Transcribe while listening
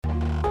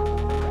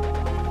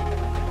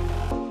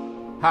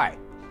Hi,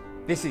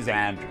 this is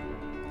Andrew,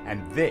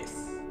 and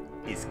this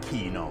is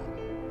Keen On,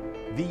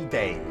 the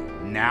daily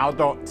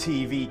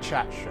now.tv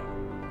chat show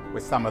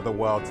with some of the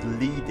world's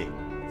leading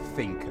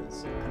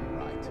thinkers and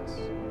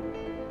writers.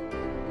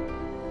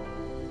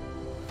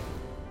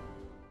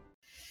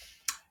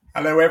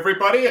 Hello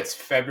everybody, it's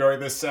February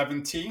the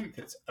 17th.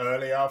 It's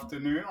early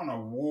afternoon on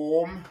a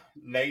warm,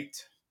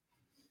 late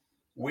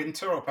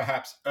winter or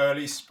perhaps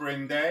early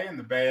spring day in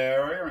the Bay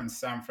Area in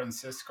San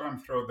Francisco. I'm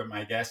thrilled that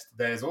my guest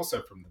today is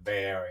also from the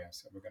Bay Area,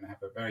 so we're going to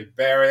have a very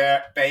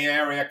Bay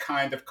Area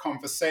kind of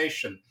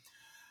conversation.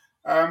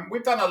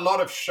 We've done a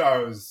lot of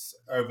shows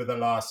over the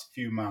last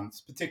few months,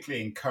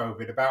 particularly in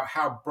COVID, about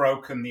how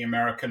broken the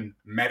American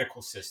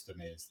medical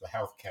system is, the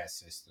healthcare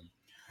system.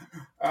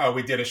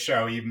 We did a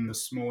show even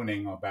this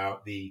morning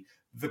about the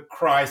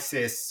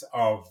crisis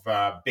of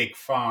Big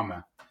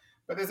Pharma.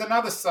 But there's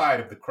another side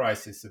of the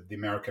crisis of the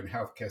American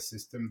healthcare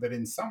system that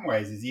in some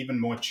ways is even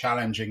more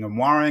challenging and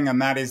worrying,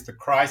 and that is the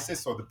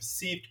crisis or the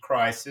perceived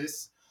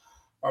crisis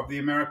of the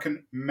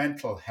American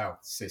mental health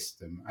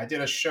system. I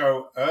did a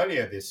show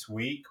earlier this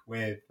week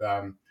with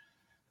a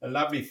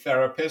lovely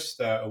therapist,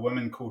 a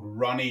woman called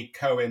Roni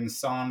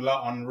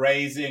Cohen-Sandler, on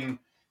raising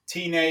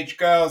teenage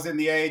girls in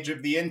the age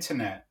of the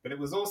internet. But it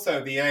was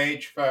also the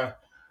age for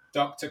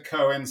Dr.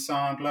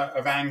 Cohen-Sandler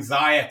of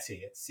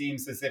anxiety. It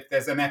seems as if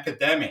there's an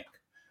epidemic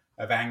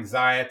of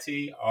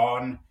anxiety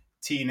on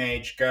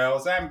teenage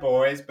girls and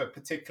boys, but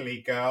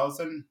particularly girls.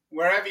 And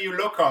wherever you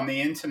look on the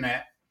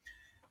internet,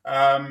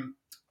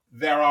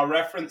 there are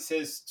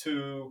references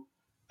to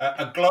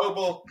a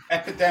global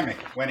epidemic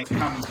when it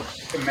comes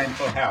to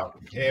mental health.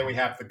 Here we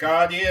have The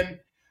Guardian.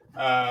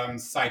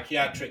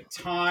 Psychiatric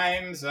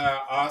Times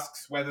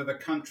asks whether the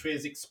country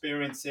is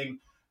experiencing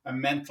a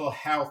mental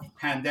health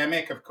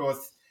pandemic. Of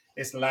course,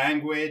 this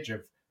language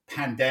of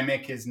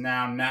pandemic is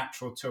now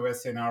natural to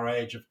us in our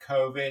age of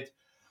COVID.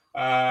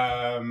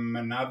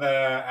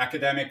 Another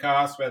academic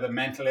asks whether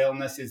mental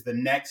illness is the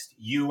next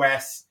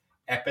US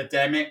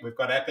epidemic. We've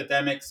got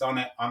epidemics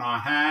on our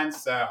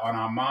hands, on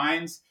our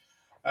minds.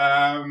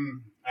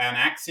 And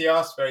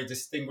Axios, very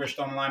distinguished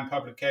online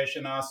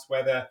publication, asks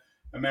whether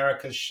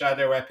America's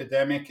shadow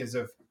epidemic is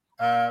of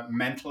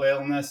mental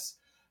illness.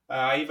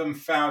 I even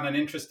found an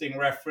interesting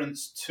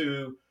reference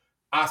to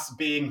us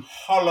being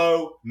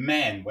hollow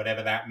men,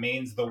 whatever that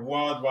means, the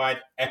worldwide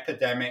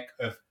epidemic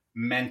of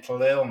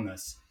mental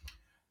illness.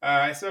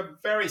 It's a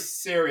very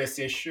serious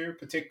issue,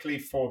 particularly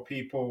for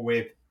people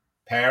with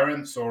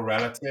parents or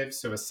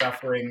relatives who are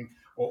suffering,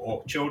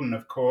 or children,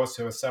 of course,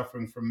 who are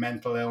suffering from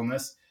mental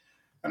illness.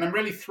 And I'm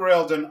really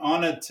thrilled and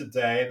honored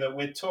today that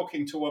we're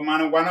talking to one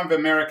of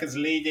America's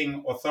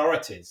leading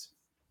authorities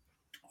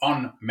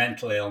on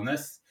mental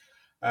illness.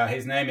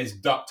 His name is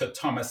Dr.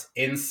 Thomas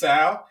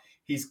Insel.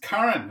 He's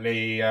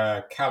currently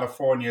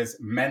California's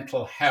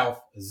mental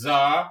health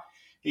czar.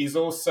 He's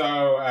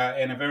also,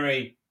 in a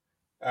very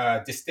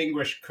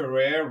distinguished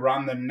career,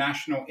 run the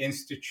National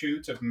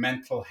Institute of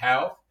Mental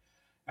Health.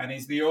 And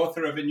he's the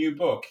author of a new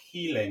book,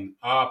 Healing: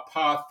 Our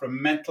Path from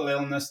Mental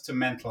Illness to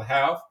Mental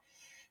Health.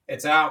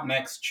 It's out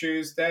next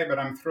Tuesday, but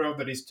I'm thrilled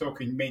that he's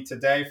talking to me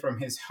today from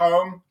his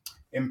home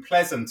in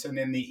Pleasanton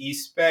in the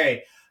East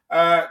Bay.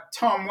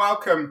 Tom,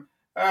 welcome.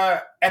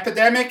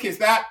 Epidemic, is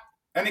that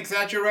an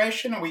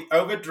exaggeration? Are we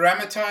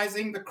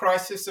over-dramatizing the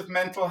crisis of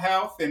mental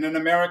health in an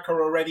America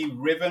already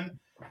riven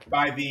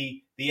by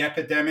the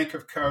epidemic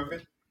of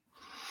COVID?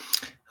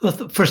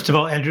 Well, first of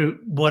all, Andrew,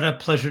 what a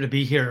pleasure to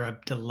be here. I'm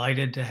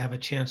delighted to have a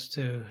chance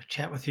to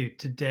chat with you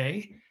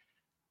today.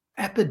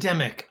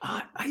 Epidemic,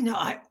 I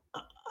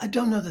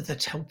don't know that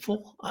that's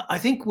helpful. I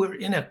think we're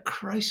in a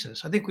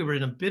crisis. I think we were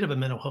in a bit of a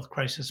mental health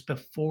crisis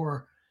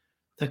before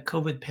the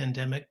COVID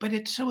pandemic, but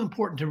it's so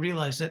important to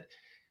realize that,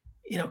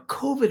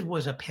 COVID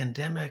was a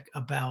pandemic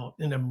about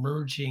an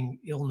emerging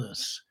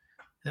illness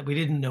that we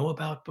didn't know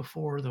about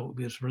before, though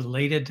it was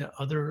related to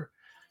other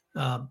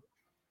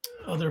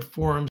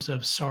forms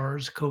of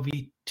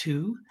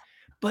SARS-CoV-2.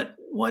 But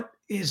what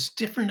is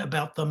different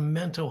about the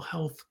mental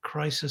health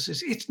crisis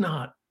is it's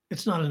not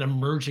an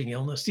emerging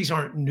illness. These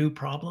aren't new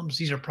problems.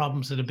 These are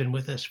problems that have been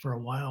with us for a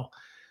while.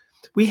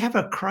 We have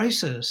a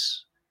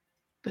crisis,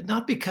 but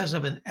not because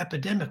of an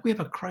epidemic. We have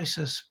a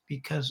crisis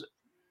because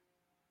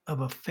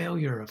of a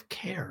failure of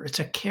care. It's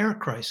a care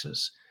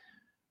crisis,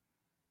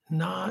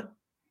 not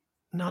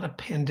a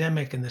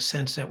pandemic in the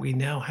sense that we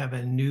now have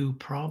a new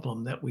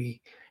problem that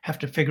we have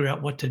to figure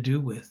out what to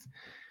do with.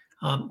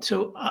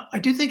 So I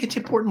do think it's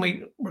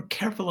important we're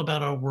careful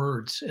about our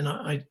words. And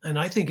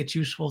I think it's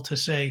useful to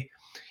say,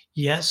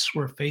 yes,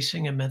 we're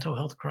facing a mental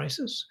health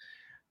crisis,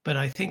 but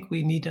I think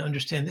we need to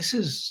understand this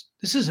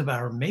is of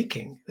our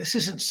making. This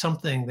isn't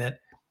something that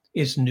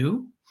is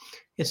new.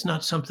 It's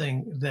not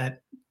something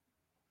that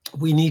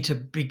we need to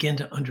begin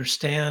to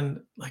understand,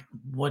 like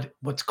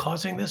what's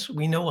causing this.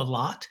 We know a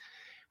lot.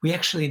 We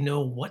actually know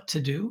what to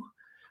do.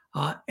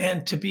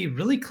 And to be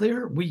really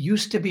clear, we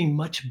used to be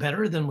much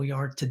better than we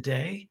are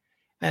today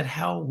at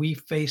how we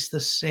face the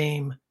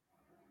same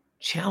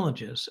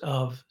challenges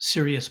of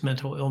serious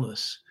mental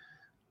illness.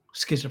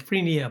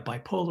 schizophrenia,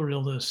 bipolar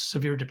illness,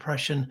 severe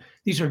depression.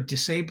 These are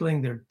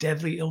disabling, they're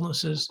deadly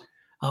illnesses.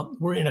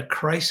 We're in a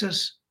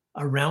crisis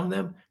around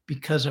them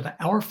because of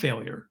our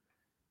failure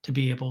to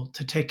be able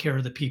to take care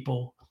of the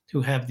people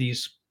who have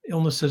these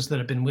illnesses that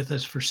have been with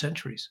us for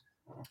centuries.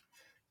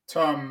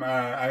 Tom,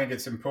 I think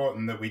it's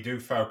important that we do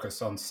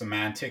focus on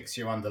semantics.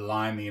 You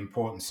underline the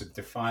importance of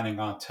defining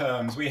our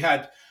terms. We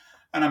had,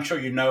 and I'm sure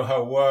you know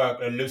her work,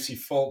 Lucy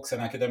Foulkes, an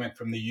academic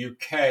from the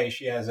UK.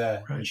 She had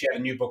a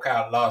new book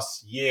out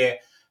last year,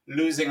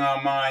 Losing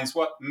Our Minds: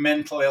 What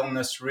Mental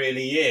Illness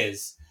Really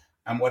Is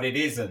and What It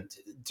Isn't.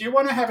 Do you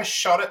want to have a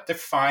shot at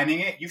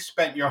defining it? You've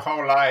spent your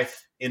whole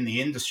life in the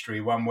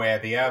industry one way or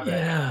the other.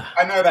 Yeah.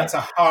 I know that's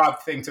a hard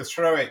thing to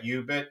throw at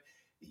you, but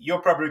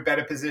you're probably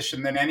better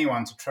positioned than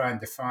anyone to try and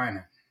define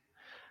it.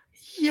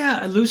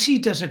 Yeah, Lucy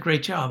does a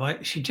great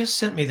job. She just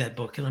sent me that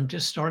book, and I'm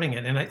just starting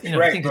it. And I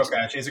Great think book,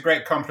 actually. It's a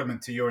great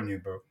compliment to your new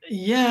book.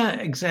 Yeah,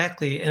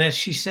 exactly. And as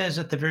she says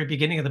at the very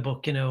beginning of the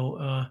book,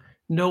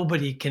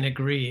 nobody can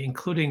agree,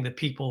 including the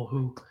people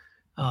who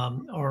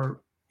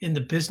are in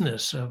the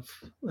business of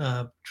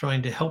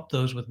trying to help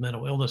those with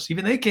mental illness.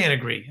 Even they can't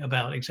agree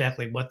about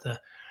exactly what the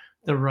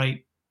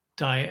right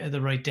the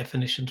right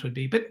definitions would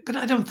be. But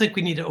I don't think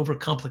we need to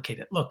overcomplicate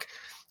it. Look,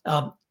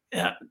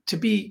 to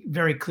be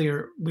very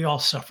clear, we all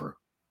suffer,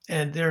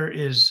 and there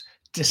is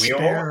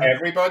despair. We all,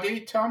 everybody,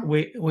 Tom?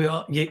 We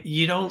all,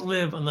 you don't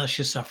live unless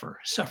you suffer.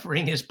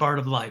 Suffering is part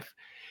of life.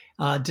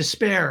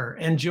 Despair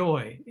and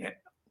joy,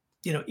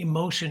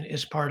 emotion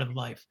is part of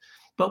life.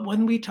 But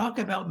when we talk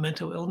about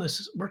mental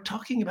illness, we're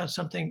talking about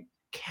something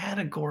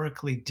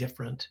categorically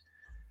different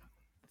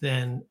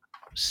than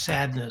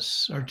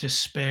sadness or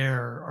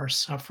despair or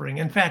suffering.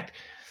 In fact,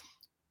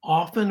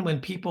 often when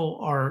people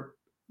are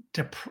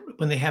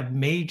when they have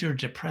major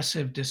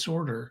depressive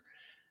disorder,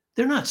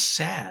 they're not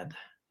sad.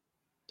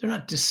 They're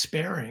not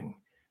despairing.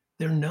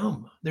 They're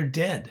numb. They're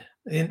dead.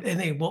 And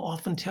they will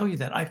often tell you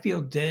that I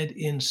feel dead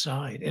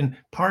inside. And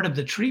part of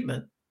the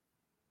treatment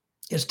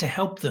is to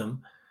help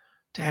them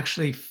to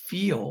actually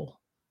feel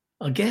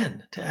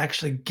again, to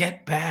actually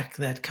get back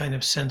that kind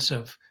of sense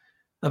of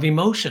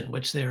emotion,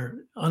 which they're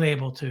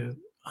unable to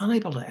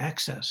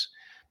access.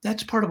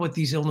 That's part of what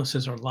these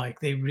illnesses are like.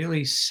 They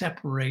really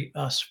separate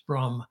us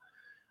from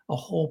a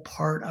whole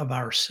part of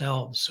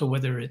ourselves. So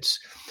whether it's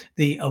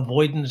the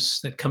avoidance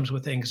that comes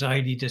with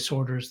anxiety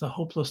disorders, the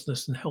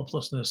hopelessness and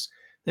helplessness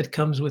that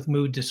comes with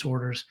mood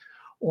disorders,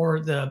 or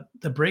the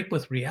break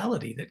with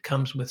reality that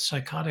comes with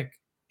psychotic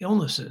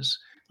illnesses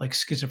like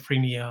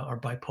schizophrenia or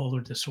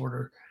bipolar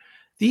disorder.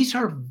 These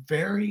are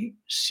very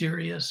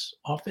serious,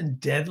 often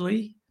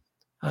deadly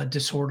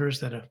disorders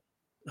that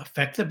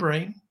affect the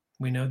brain.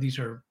 We know these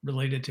are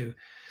related to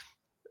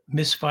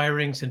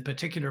misfirings in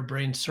particular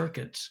brain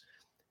circuits,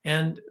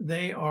 and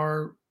they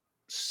are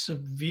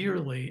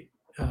severely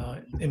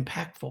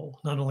impactful,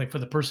 not only for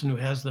the person who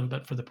has them,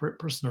 but for the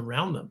person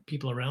around them,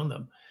 people around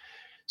them.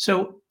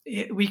 So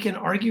we can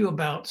argue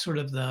about sort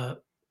of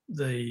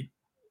the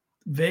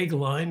vague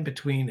line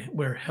between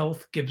where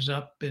health gives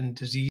up and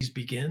disease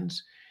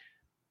begins.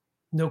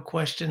 No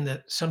question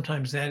that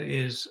sometimes that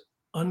is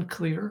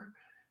unclear,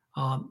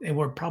 and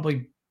we're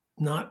probably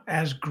not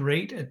as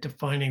great at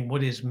defining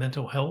what is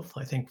mental health.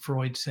 I think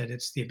Freud said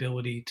it's the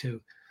ability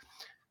to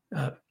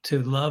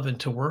love and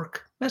to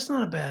work. That's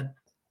not a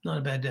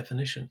bad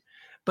definition.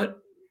 But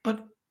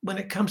when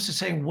it comes to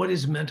saying what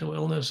is mental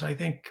illness, I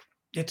think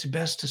it's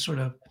best to sort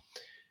of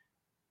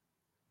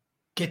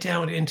get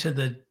down into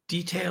the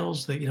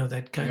details that,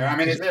 that kind of. I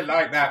mean, is it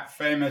like that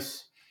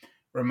famous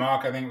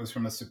remark, I think it was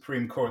from a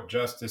Supreme Court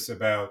justice,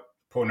 about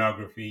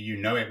pornography? You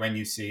know it when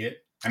you see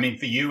it. I mean,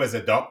 for you as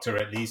a doctor,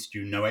 at least,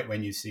 you know it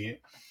when you see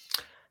it.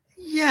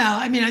 Yeah,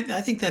 I mean,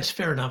 I think that's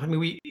fair enough. I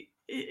mean,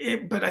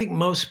 but I think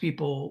most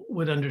people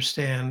would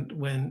understand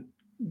when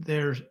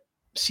they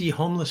see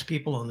homeless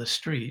people on the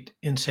street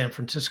in San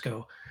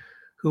Francisco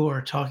who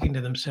are talking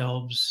to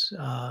themselves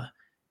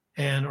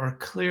and are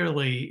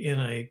clearly in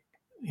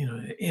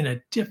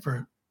a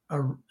different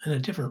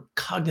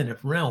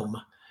cognitive realm.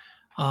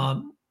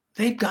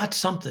 They've got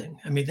something.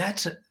 I mean,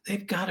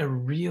 they've got a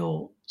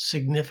real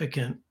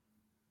significant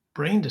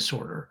brain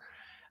disorder.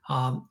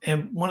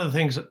 And one of the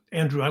things,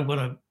 Andrew, one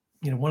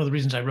of the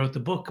reasons I wrote the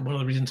book, one of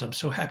the reasons I'm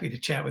so happy to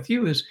chat with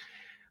you is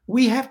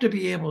we have to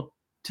be able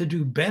to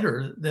do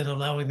better than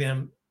allowing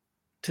them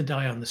to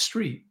die on the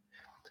street.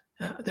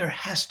 There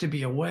has to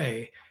be a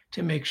way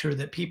to make sure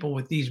that people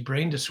with these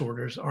brain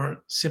disorders aren't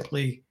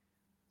simply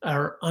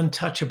are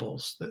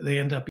untouchables. They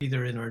end up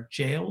either in our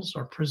jails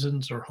or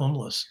prisons or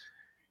homeless.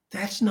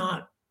 That's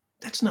not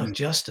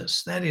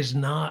justice. That's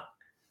not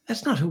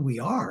who we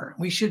are.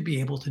 We should be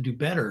able to do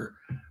better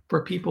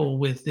for people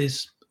with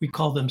this. We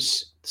call them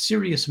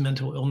serious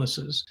mental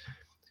illnesses.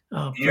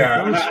 And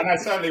I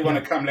certainly want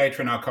to come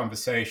later in our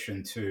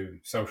conversation to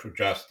social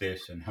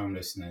justice and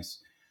homelessness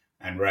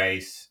and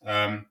race.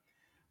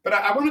 But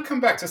I want to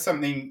come back to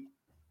something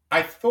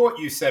I thought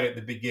you said at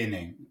the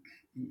beginning.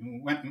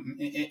 When,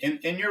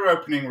 in your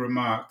opening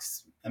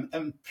remarks,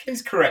 and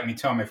please correct me,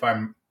 Tom, if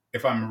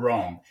I'm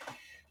wrong,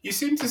 you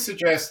seem to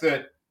suggest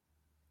that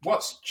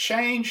What's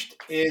changed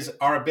is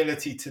our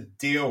ability to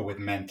deal with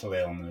mental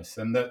illness,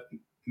 and that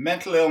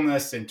mental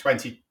illness in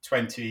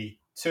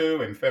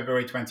 2022, in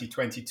February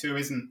 2022,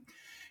 isn't,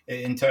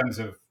 in terms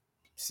of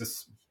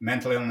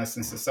mental illness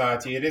in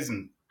society, it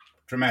isn't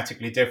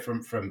dramatically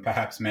different from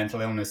perhaps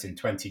mental illness in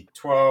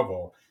 2012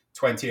 or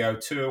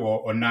 2002 or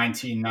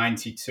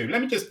 1992.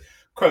 Let me just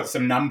quote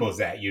some numbers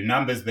at you,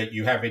 numbers that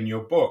you have in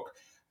your book.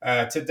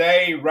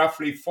 Today,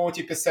 roughly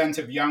 40%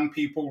 of young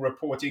people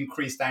report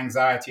increased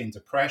anxiety and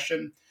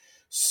depression.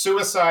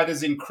 Suicide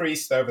has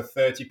increased over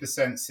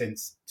 30%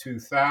 since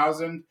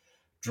 2000.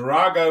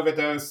 Drug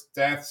overdose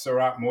deaths are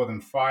up more than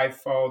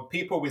fivefold.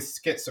 People with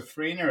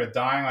schizophrenia are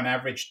dying on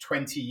average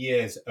 20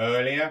 years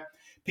earlier.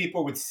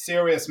 People with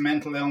serious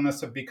mental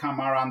illness have become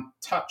our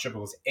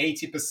untouchables,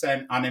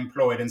 80%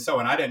 unemployed, and so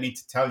on. I don't need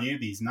to tell you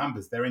these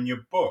numbers, they're in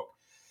your book.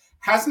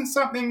 Hasn't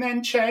something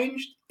then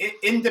changed,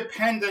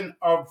 independent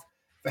of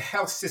the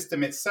health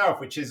system itself,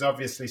 which is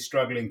obviously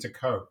struggling to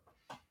cope?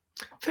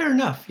 Fair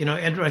enough.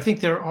 Andrew, I think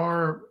there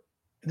are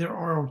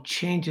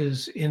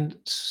changes in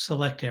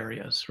select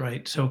areas,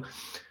 right? So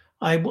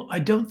I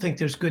don't think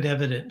there's good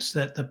evidence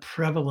that the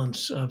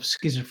prevalence of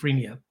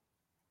schizophrenia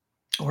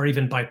or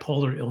even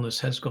bipolar illness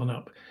has gone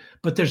up.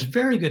 But there's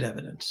very good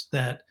evidence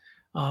that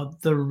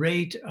the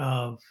rate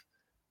of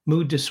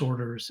mood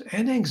disorders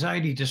and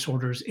anxiety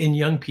disorders in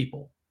young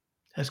people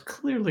has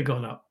clearly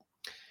gone up.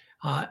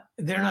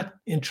 They're not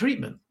in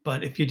treatment,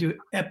 but if you do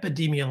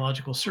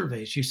epidemiological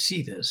surveys, you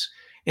see this,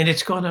 and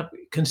it's gone up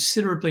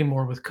considerably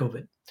more with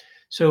COVID.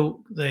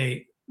 So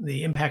the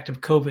impact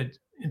of COVID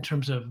in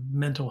terms of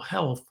mental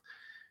health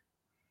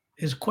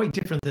is quite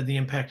different than the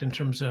impact in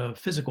terms of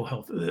physical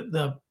health.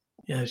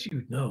 As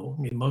you know,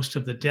 I mean, most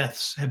of the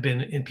deaths have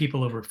been in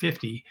people over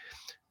 50.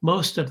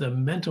 Most of the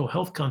mental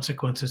health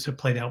consequences have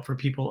played out for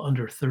people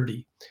under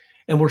 30.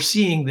 And we're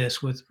seeing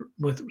this with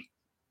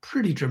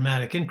pretty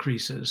dramatic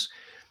increases,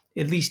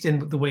 at least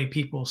in the way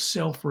people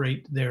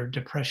self-rate their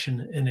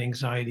depression and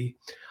anxiety.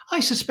 I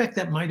suspect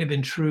that might have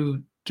been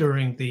true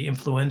during the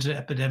influenza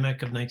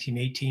epidemic of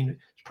 1918.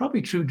 It's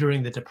probably true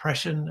during the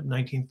Depression of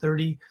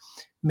 1930,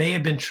 may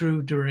have been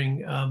true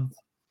during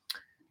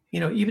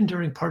even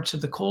during parts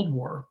of the Cold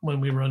War when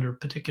we were under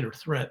particular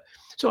threat.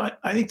 So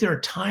I think there are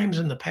times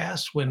in the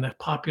past when the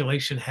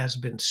population has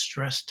been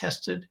stress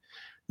tested.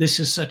 This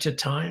is such a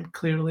time,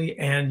 clearly,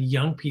 and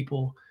young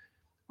people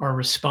are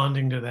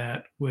responding to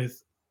that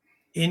with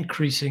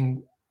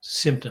increasing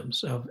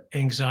symptoms of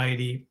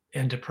anxiety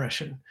and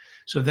depression.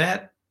 So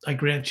that, I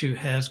grant you,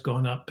 has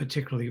gone up,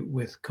 particularly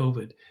with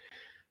COVID.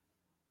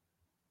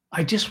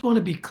 I just want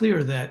to be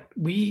clear that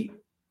we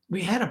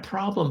had a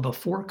problem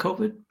before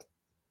COVID.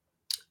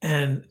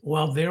 And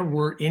while there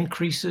were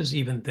increases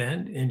even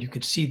then, and you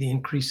could see the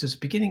increases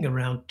beginning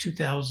around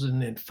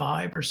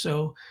 2005 or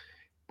so,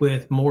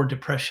 with more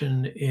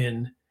depression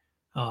in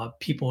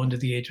people under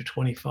the age of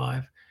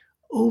 25,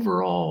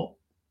 overall,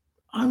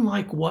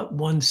 unlike what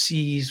one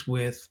sees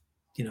with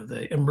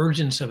the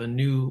emergence of a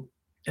new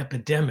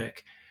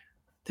epidemic,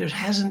 there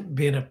hasn't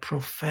been a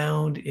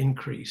profound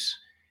increase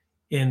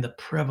in the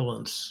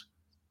prevalence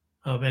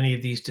of any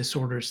of these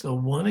disorders. The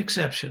one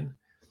exception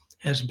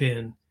has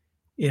been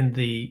in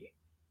the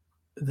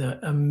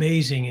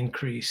amazing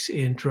increase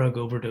in drug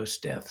overdose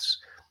deaths.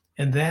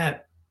 And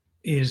that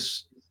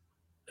is,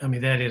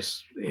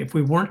 if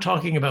we weren't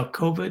talking about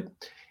COVID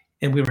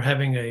and we were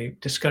having a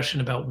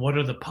discussion about what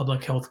are the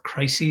public health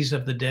crises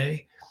of the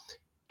day,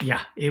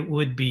 yeah, it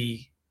would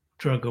be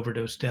drug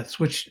overdose deaths,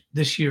 which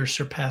this year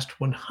surpassed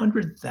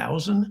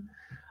 100,000.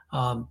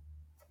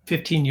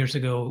 15 years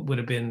ago, it would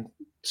have been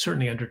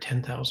certainly under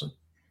 10,000.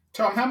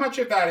 Tom, how much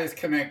of that is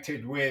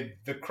connected with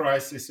the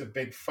crisis of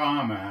big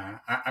pharma?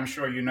 I'm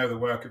sure you know the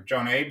work of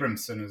John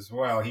Abramson as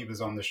well. He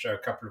was on the show a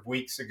couple of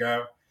weeks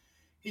ago.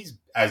 He's,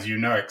 as you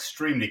know,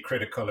 extremely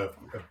critical of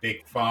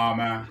big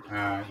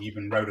pharma. He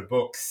even wrote a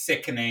book,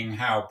 Sickening: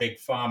 How Big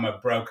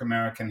Pharma Broke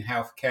American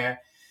Healthcare.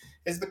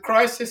 Is the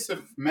crisis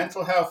of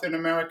mental health in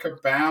America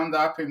bound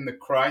up in the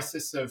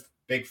crisis of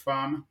big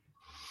pharma?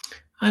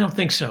 I don't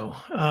think so.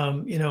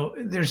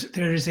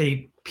 There is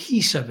a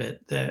piece of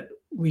it that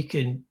we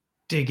can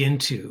dig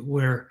into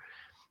where,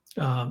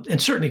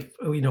 and certainly,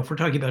 if we're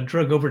talking about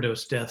drug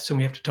overdose deaths, and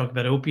we have to talk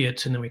about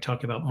opiates, and then we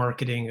talk about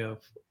marketing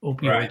of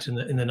opioids in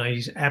the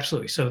 90s.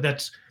 Absolutely. So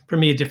that's, for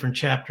me, a different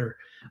chapter.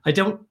 I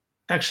don't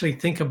actually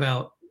think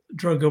about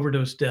drug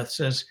overdose deaths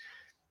as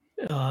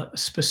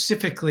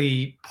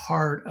specifically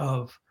part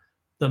of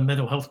the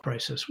mental health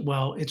crisis.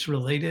 Well, it's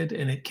related,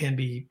 and it can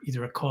be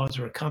either a cause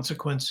or a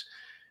consequence.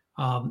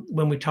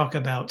 When we talk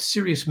about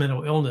serious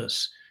mental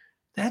illness,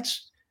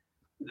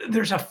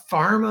 there's a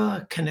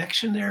pharma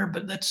connection there,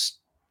 but let's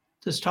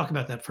talk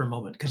about that for a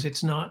moment, because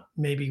it's not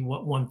maybe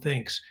what one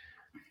thinks.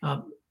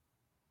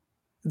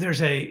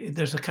 There's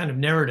a kind of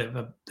narrative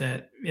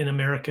that in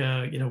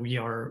America, we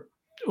are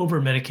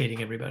over medicating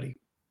everybody.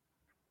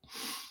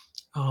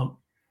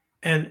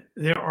 And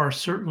there are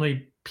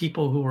certainly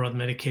people who are on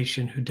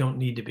medication who don't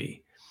need to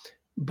be.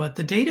 But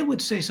the data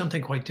would say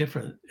something quite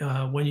different.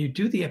 When you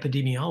do the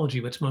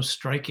epidemiology, what's most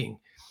striking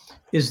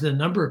is the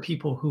number of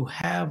people who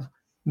have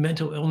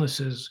mental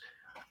illnesses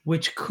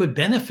which could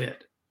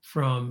benefit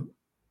from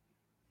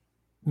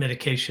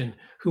medication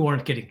who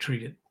aren't getting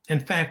treated. In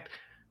fact,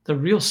 the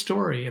real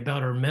story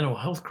about our mental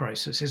health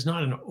crisis is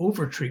not an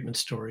overtreatment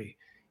story.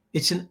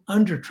 It's an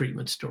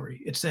undertreatment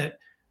story. It's that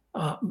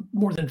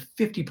more than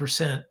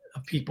 50%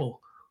 of people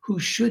who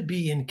should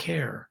be in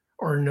care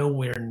are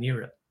nowhere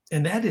near it.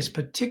 And that is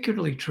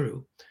particularly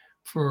true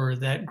for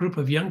that group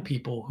of young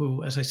people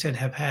who, as I said,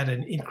 have had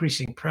an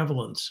increasing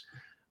prevalence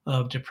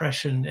of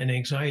depression and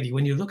anxiety.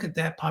 When you look at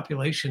that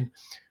population,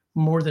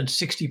 more than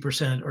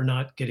 60% are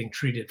not getting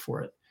treated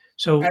for it.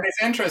 So, and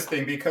it's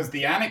interesting because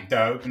the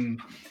anecdote and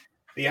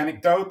the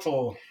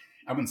anecdotal,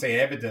 I wouldn't say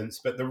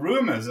evidence, but the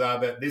rumors are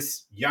that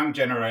this young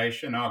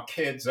generation, our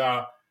kids,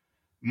 are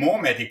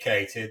more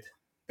medicated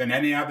than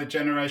any other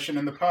generation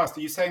in the past.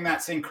 Are you saying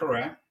that's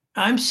incorrect?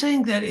 I'm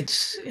saying that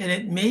and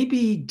it may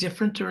be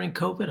different during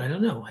COVID. I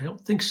don't know. I don't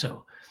think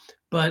so.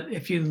 But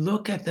if you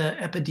look at the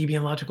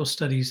epidemiological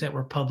studies that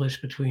were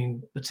published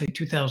between, let's say,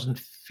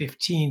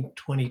 2015,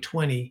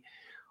 2020,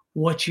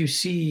 what you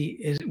see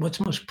is what's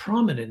most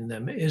prominent in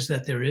them is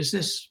that there is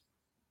this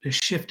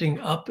shifting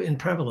up in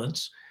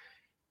prevalence,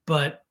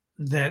 but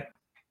that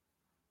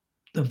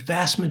the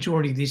vast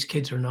majority of these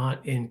kids are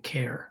not in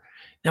care.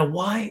 Now,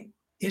 why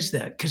is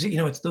that? Because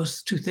it's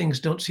those two things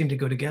don't seem to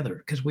go together.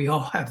 Because we've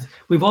all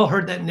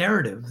heard that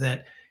narrative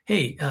that,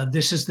 hey,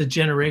 this is the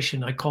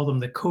generation. I call them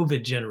the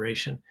COVID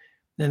generation,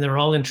 and they're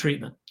all in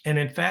treatment. And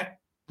in fact,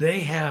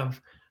 they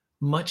have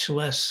much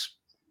less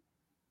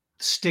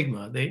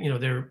stigma.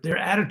 Their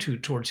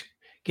attitude towards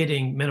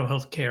getting mental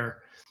health care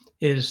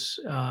is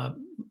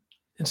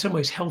in some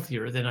ways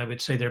healthier than I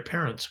would say their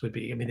parents would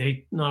be. I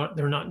mean,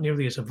 they're not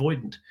nearly as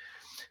avoidant,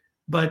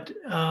 but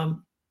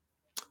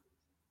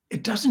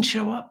it doesn't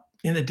show up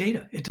in the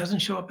data. It doesn't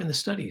show up in the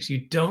studies.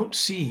 You don't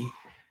see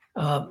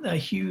a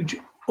huge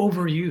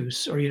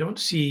overuse, or you don't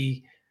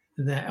see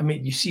that. I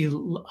mean, you see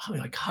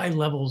like high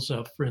levels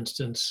of, for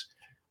instance,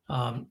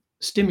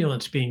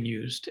 stimulants being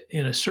used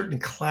in a certain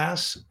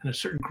class and a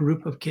certain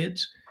group of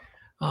kids.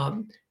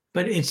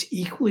 But it's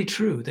equally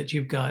true that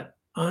you've got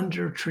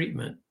under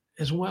treatment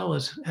as well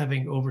as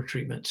having over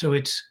treatment. So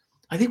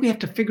I think we have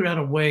to figure out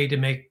a way to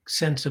make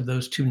sense of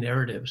those two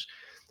narratives.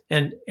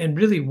 And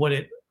really what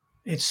it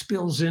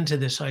spills into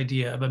this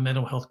idea of a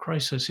mental health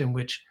crisis in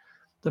which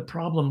the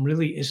problem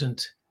really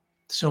isn't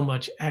so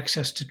much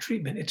access to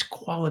treatment, it's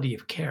quality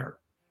of care.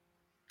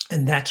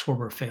 And that's where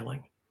we're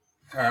failing.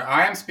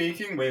 I am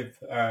speaking with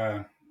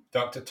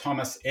Dr.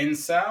 Thomas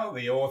Insel,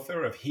 the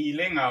author of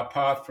Healing, Our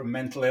Path from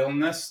Mental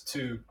Illness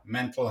to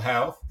Mental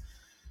Health.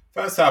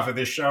 First half of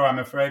this show, I'm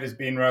afraid, has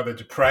been rather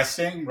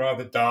depressing,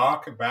 rather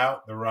dark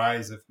about the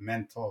rise of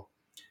mental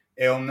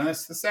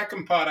illness. The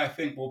second part, I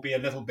think, will be a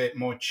little bit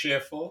more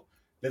cheerful,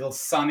 a little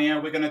sunnier.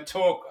 We're going to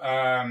talk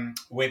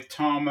with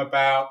Tom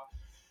about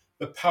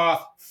the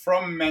path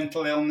from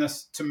mental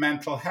illness to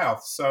mental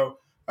health. So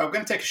we're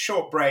going to take a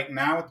short break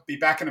now. We'll be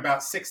back in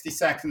about 60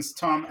 seconds,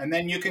 Tom, and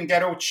then you can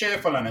get all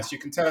cheerful on us. You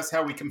can tell us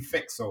how we can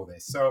fix all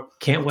this. So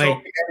Can't wait. Talk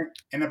again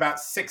in about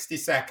 60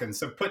 seconds.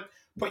 So put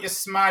your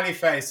smiley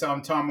face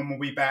on, Tom, and we'll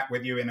be back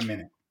with you in a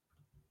minute.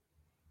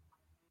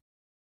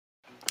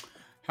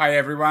 Hi,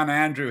 everyone.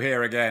 Andrew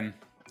here again.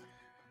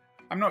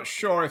 I'm not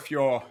sure if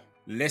you're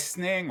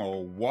listening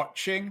or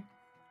watching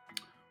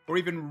or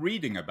even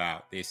reading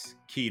about this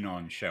Keen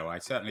On show. I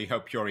certainly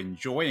hope you're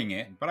enjoying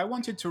it, but I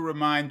wanted to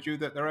remind you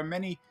that there are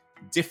many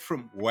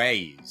different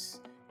ways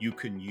you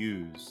can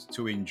use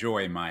to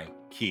enjoy my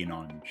Keen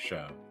On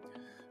show.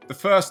 The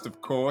first,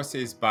 of course,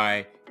 is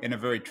by, in a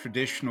very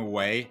traditional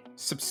way,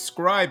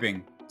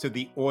 subscribing to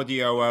the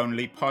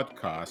audio-only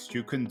podcast.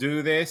 You can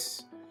do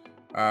this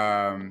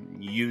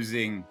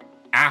using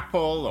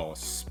Apple or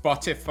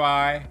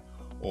Spotify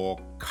or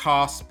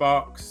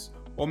Castbox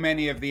or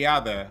many of the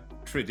other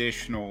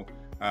traditional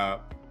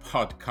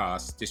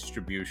podcast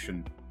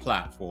distribution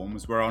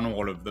platforms. We're on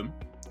all of them.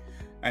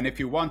 And if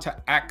you want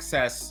to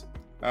access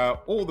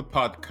all the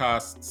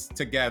podcasts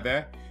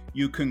together,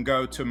 you can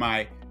go to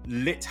my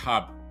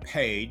LitHub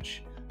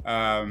page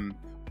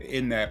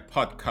in their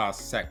podcast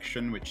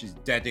section, which is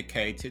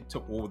dedicated to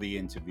all the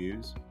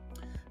interviews.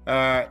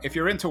 If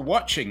you're into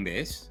watching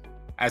this,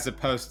 as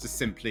opposed to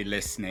simply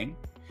listening,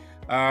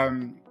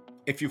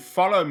 if you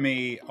follow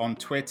me on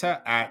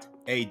Twitter at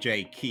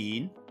AJ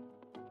Keen,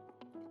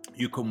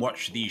 you can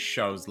watch these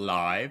shows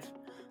live,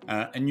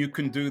 and you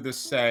can do the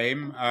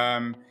same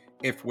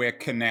if we're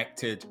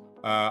connected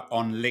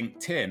on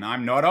LinkedIn.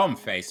 I'm not on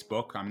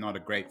Facebook. I'm not a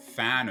great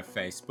fan of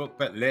Facebook,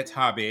 but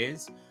LitHub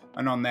is.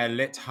 And on their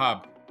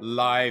LitHub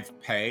live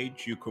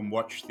page, you can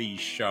watch these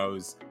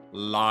shows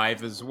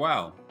live as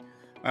well.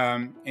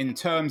 In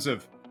terms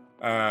of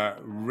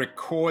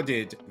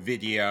recorded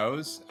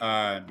videos,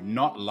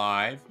 not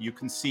live, you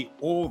can see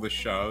all the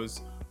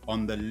shows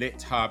on the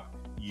LitHub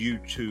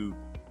YouTube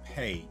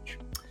page.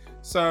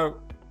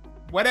 So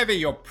whatever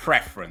your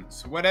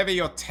preference, whatever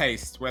your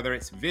taste, whether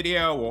it's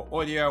video or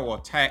audio or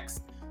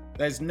text,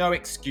 there's no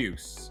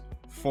excuse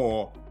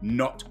for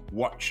not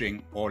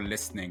watching or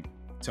listening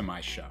to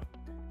my show.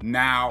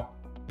 Now,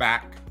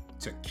 back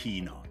to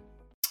Keenon.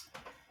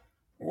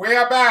 We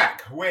are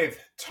back with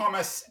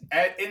Thomas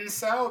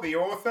Insel, the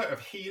author of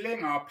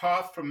Healing, Our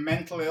Path from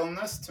Mental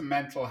Illness to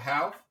Mental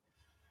Health.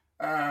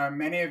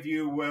 Many of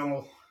you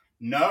will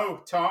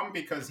know Tom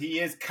because he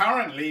is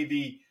currently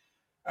the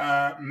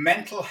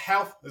mental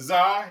health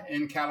czar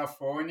in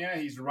California.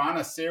 He's run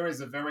a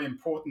series of very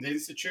important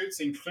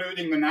institutes,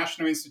 including the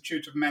National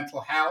Institute of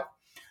Mental Health.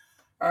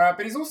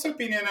 But he's also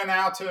been in and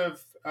out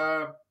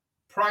of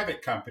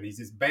private companies.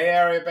 He's a Bay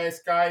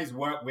Area-based guy. He's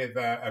worked with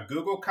a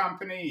Google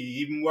company. He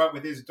even worked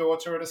with his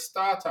daughter at a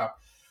startup.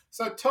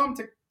 So, Tom,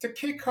 to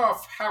kick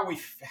off how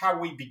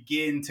we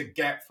begin to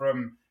get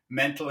from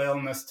mental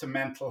illness to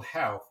mental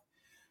health,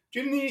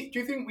 do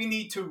you think we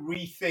need to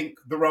rethink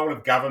the role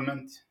of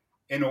government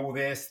in all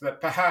this?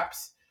 That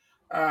perhaps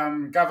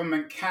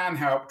government can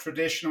help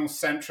traditional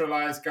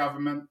centralized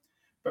government,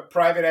 but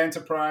private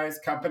enterprise,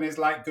 companies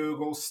like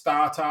Google,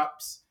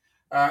 startups,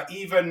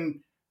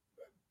 even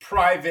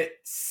private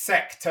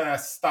sector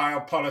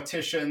style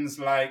politicians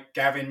like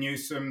Gavin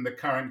Newsom, the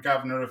current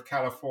governor of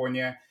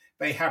California,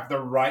 they have the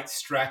right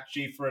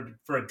strategy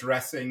for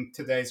addressing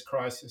today's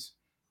crisis?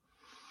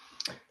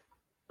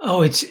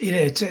 Oh, it's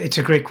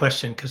a great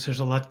question because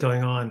there's a lot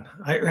going on.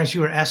 As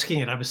you were asking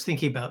it, I was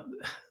thinking about,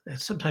 it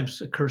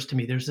sometimes occurs to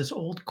me, there's this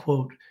old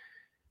quote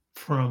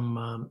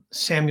from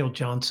Samuel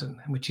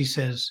Johnson, in which he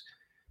says,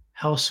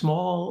 "How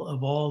small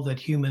of all that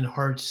human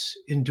hearts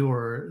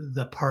endure,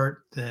 the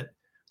part that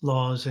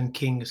laws and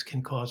kings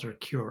can cause or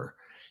cure."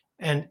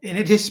 And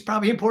it is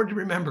probably important to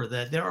remember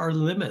that there are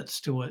limits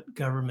to what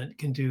government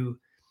can do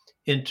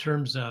in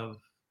terms of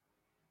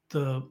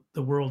the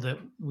world that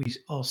we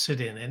all sit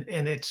in.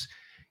 And it's,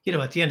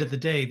 at the end of the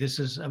day,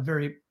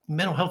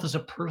 mental health is a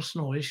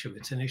personal issue.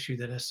 It's an issue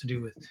that has to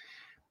do with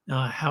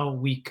how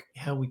we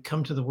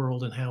come to the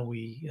world and how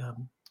we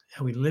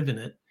live in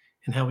it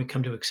and how we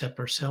come to accept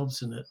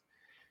ourselves in it.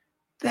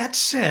 That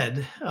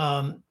said,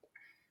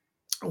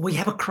 we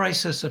have a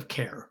crisis of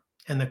care,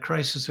 and the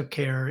crisis of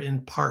care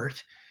in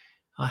part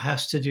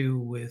has to do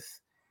with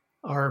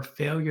our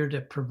failure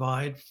to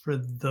provide for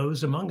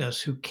those among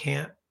us who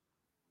can't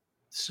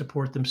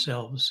support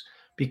themselves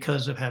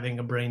because of having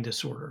a brain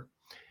disorder.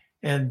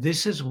 And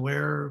this is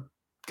where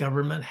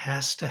government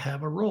has to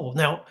have a role.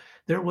 Now,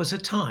 there was a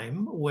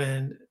time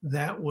when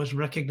that was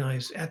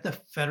recognized at the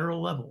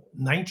federal level.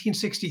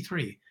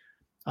 1963,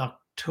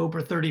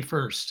 October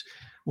 31st,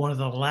 was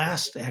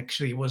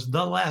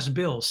the last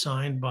bill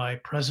signed by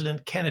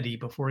President Kennedy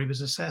before he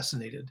was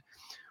assassinated,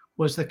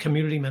 was the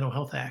Community Mental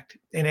Health Act.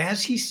 And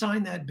as he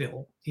signed that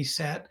bill, he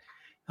sat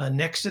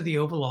next to the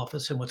Oval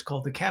Office in what's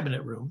called the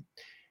Cabinet Room,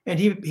 and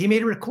he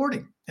made a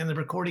recording. And the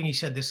recording, he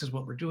said, "This is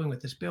what we're doing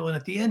with this bill." And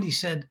at the end, he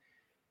said,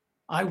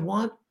 "I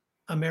want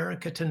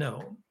America to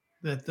know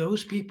that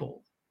those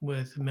people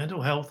with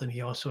mental health," and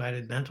he also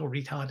added mental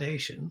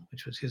retardation,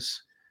 which was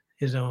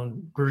his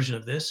own version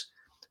of this,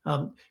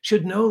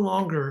 should no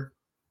longer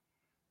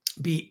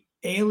be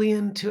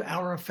alien to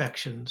our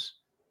affections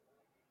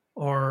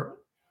or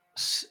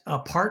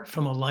apart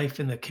from a life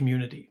in the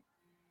community.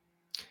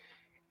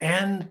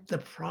 And the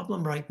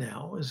problem right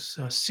now is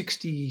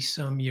 60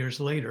 some years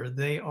later,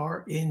 they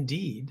are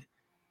indeed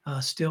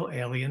still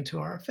alien to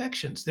our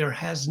affections. There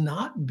has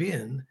not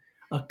been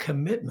a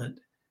commitment.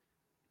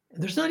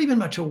 There's not even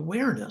much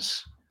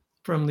awareness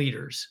from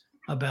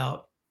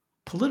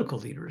political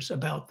leaders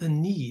about the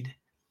need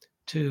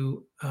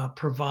to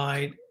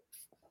provide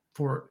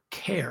for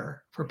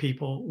care for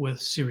people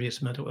with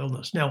serious mental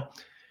illness. Now,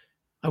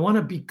 I want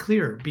to be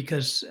clear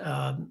because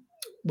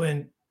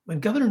when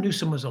Governor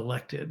Newsom was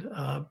elected,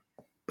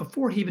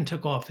 before he even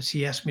took office,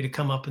 he asked me to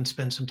come up and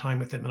spend some time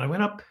with him. And I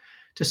went up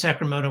to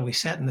Sacramento. We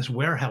sat in this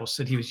warehouse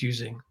that he was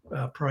using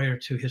prior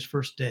to his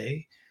first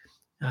day,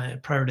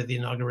 prior to the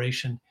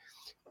inauguration.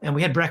 And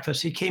we had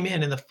breakfast. He came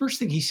in, and the first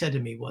thing he said to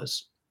me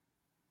was,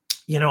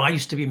 "I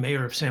used to be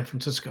mayor of San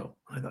Francisco."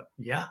 I thought,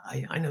 "Yeah,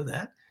 I know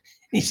that."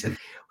 He said,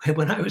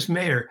 "When I was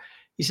mayor,"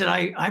 he said,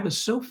 I was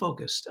so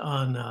focused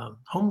on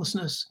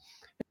homelessness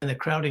and the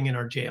crowding in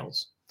our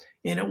jails.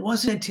 And it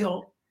wasn't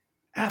until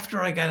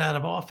after I got out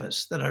of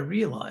office that I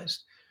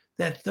realized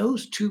that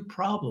those two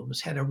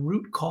problems had a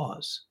root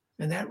cause,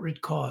 and that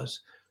root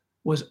cause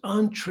was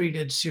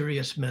untreated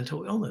serious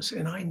mental illness.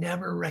 And I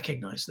never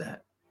recognized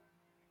that.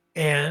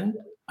 And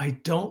I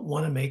don't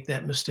want to make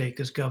that mistake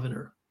as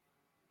governor.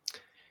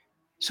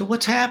 So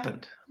what's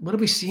happened? What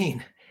have we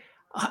seen?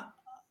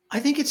 I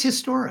think it's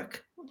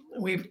historic.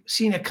 We've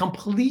seen a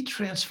complete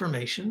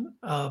transformation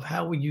of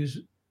how we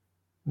use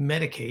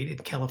Medicaid. In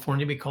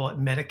California, we call it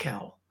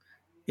Medi-Cal.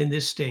 In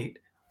this state,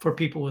 for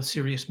people with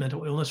serious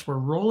mental illness, we're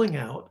rolling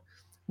out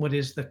what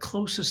is the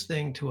closest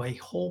thing to a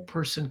whole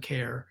person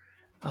care,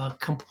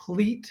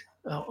 complete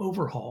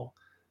overhaul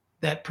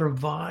that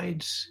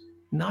provides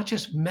not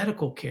just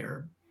medical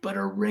care, but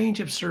a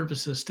range of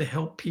services to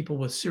help people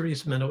with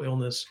serious mental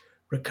illness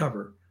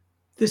recover.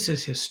 This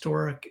is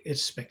historic.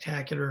 It's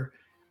spectacular.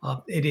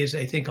 It is,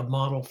 I think, a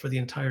model for the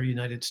entire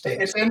United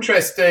States. It's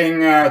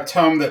interesting,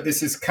 Tom, that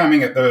this is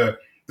coming at the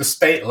the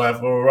state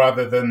level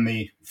rather than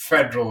the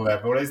federal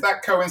level. Is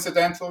that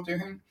coincidental, do you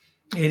think?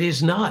 It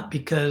is not,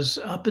 because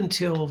up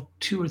until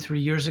 2 or 3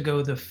 years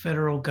ago, the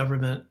federal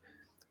government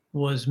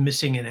was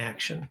missing in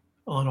action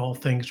on all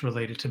things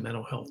related to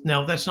mental health.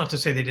 Now, that's not to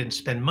say they didn't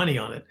spend money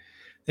on it.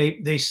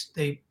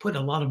 They put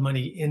a lot of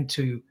money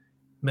into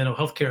mental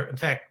health care. In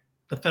fact,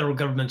 the federal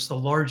government's the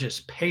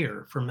largest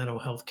payer for mental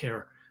health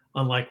care,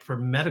 unlike for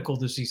medical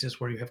diseases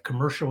where you have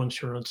commercial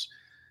insurance.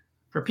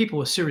 For people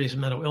with serious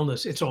mental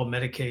illness, it's all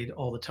Medicaid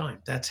all the time.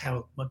 That's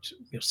how much,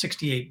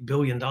 $68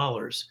 billion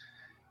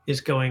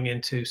is going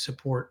into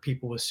support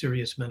people with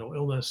serious mental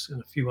illness and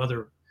a few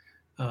other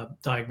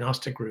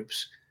diagnostic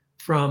groups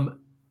from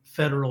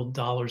federal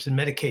dollars in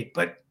Medicaid.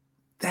 But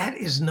that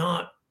is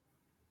not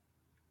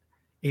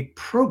a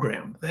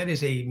program. That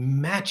is a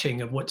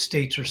matching of what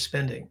states are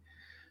spending.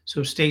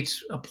 So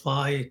states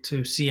apply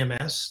to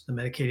CMS, the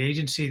Medicaid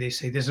agency. They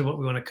say, this is what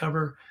we want to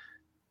cover.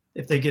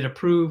 If they get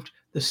approved,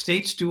 the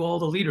states do all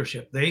the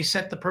leadership. They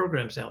set the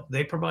programs out.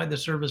 They provide the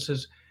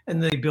services,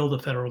 and they bill the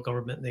federal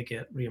government, and they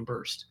get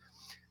reimbursed.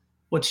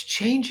 What's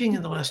changing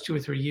in the last 2 or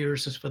 3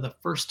 years is, for the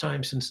first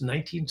time since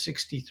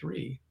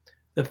 1963,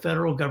 the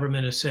federal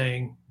government is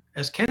saying,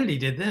 as Kennedy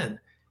did then,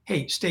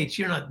 hey, states,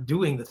 you're not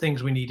doing the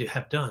things we need to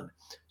have done.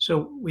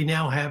 So we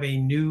now have a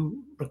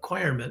new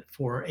requirement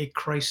for a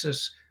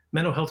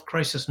mental health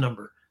crisis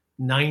number.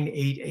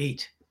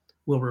 988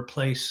 will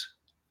replace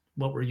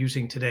what we're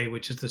using today,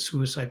 which is the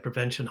suicide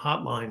prevention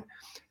hotline,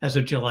 as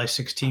of July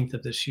 16th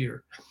of this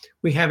year.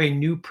 We have a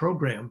new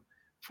program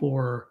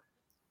for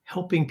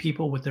helping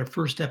people with their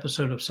first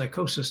episode of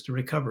psychosis to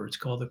recover. It's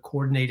called the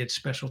Coordinated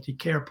Specialty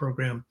Care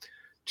Program.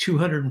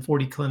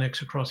 240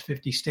 clinics across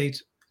 50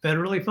 states,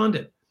 federally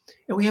funded.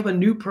 And we have a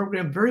new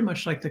program very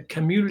much like the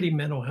community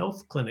mental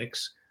health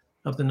clinics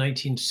of the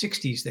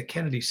 1960s that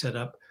Kennedy set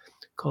up,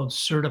 called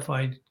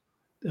Certified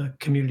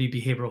Community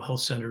Behavioral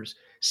Health Centers,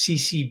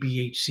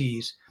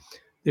 CCBHCs.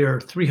 There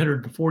are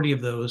 340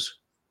 of those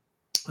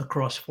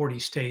across 40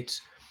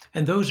 states.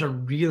 And those are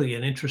really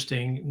an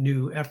interesting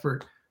new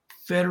effort,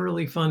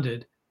 federally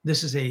funded.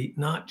 This is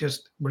not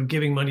just we're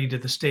giving money to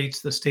the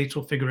states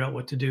will figure out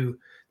what to do.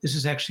 This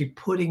is actually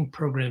putting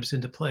programs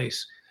into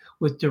place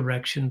with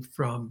direction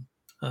from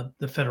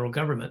the federal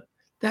government.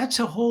 That's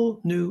a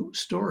whole new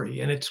story,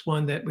 and it's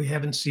one that we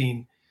haven't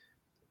seen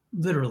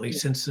literally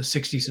since the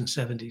 60s and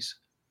 70s.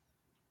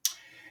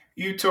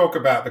 You talk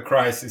about the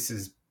crisis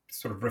as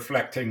sort of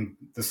reflecting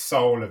the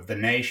soul of the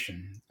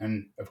nation.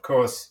 And of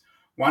course,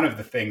 one of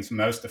the things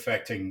most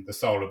affecting the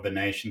soul of the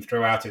nation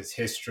throughout its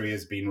history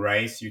has been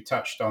race. You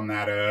touched on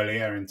that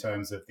earlier in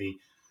terms of the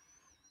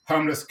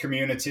homeless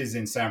communities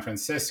in San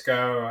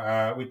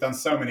Francisco. We've done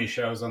so many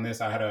shows on this.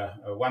 I had a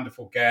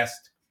wonderful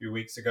guest a few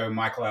weeks ago,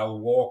 Michael L.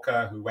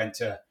 Walker, who went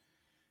to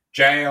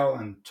jail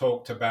and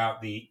talked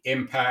about the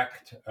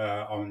impact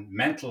on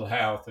mental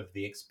health of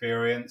the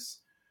experience.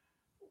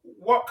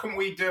 What can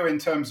we do in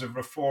terms of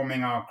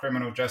reforming our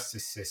criminal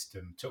justice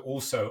system to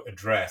also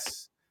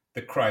address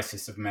the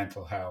crisis of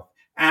mental health,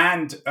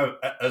 and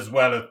as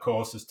well, of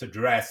course, as to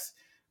address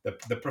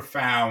the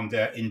profound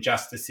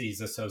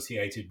injustices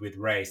associated with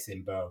race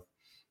in both?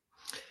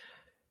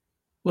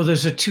 Well,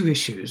 there's two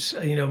issues.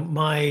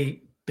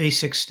 My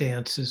basic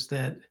stance is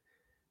that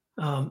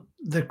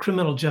the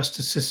criminal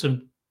justice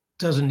system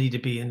doesn't need to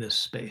be in this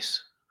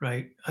space,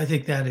 right? I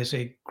think that is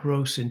a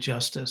gross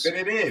injustice. But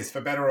it is, for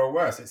better or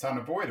worse. It's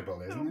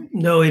unavoidable, isn't it?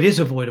 No, it is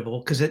avoidable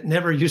because it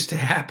never used to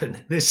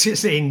happen. This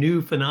is a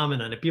new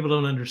phenomenon, and people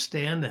don't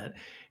understand that.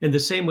 In the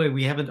same way,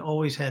 we haven't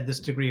always had this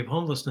degree of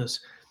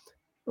homelessness.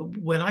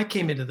 When I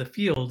came into the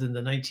field in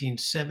the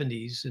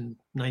 1970s and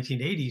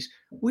 1980s,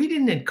 we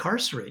didn't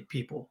incarcerate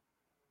people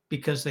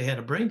because they had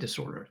a brain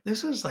disorder.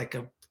 This is like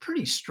a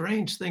pretty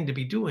strange thing to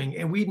be doing,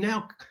 and we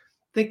now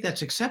think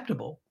that's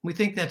acceptable. We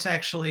think that's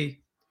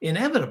actually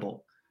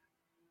inevitable.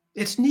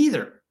 It's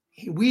neither.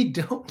 We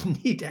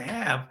don't need to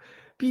have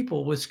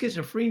people with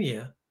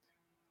schizophrenia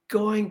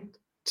going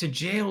to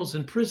jails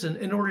and prison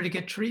in order to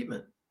get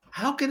treatment.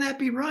 How can that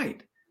be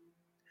right?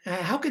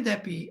 How could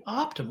that be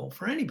optimal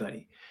for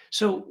anybody?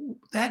 So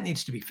that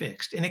needs to be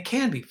fixed, and it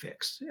can be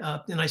fixed.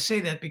 And I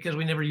say that because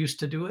we never used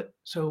to do it.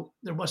 So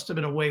there must have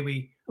been a way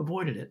we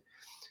avoided it.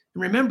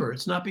 And remember,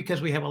 it's not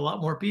because we have a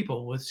lot more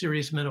people with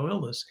serious mental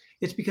illness.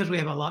 It's because we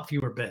have a lot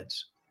fewer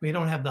beds. We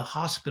don't have the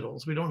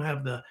hospitals. We don't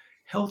have the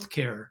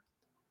healthcare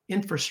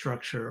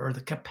infrastructure or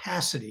the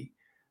capacity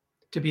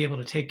to be able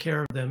to take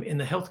care of them in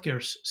the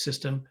healthcare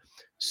system.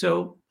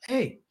 So,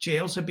 hey,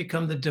 jails have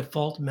become the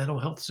default mental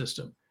health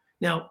system.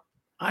 Now,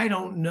 I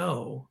don't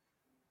know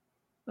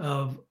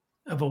of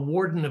a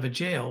warden of a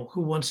jail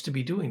who wants to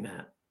be doing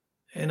that.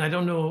 And I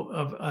don't know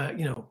of,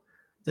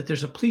 that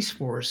there's a police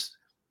force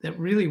that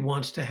really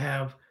wants to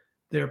have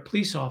their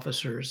police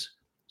officers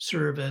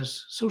serve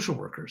as social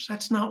workers.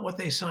 That's not what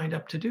they signed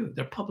up to do.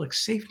 They're public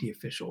safety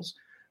officials.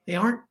 They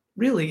aren't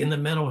really in the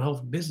mental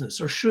health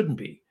business, or shouldn't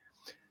be.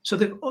 So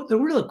the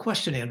real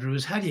question, Andrew,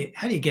 is how do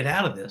you get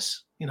out of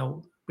this?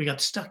 We got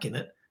stuck in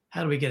it.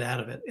 How do we get out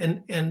of it?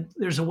 And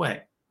there's a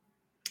way,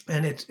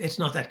 and it's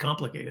not that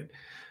complicated.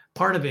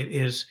 Part of it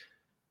is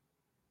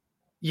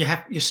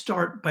you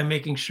start by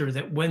making sure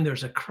that when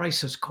there's a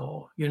crisis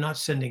call, you're not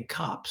sending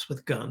cops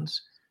with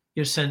guns.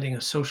 You're sending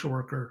a social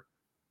worker,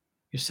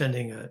 you're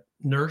sending a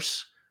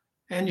nurse,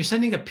 and you're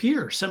sending a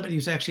peer, somebody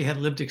who's actually had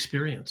lived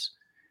experience.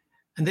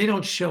 And they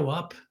don't show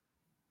up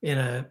in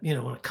a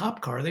cop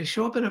car. They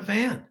show up in a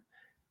van,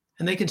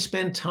 and they can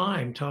spend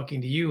time talking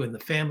to you and the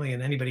family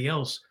and anybody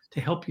else to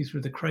help you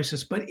through the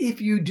crisis. But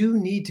if you do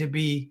need to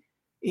be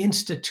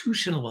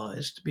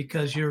institutionalized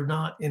because you're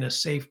not in a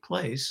safe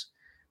place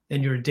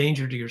and you're a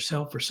danger to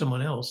yourself or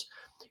someone else,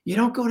 you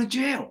don't go to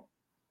jail.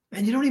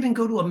 And you don't even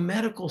go to a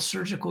medical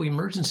surgical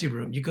emergency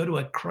room. You go to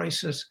a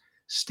crisis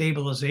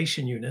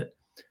stabilization unit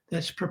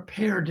that's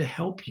prepared to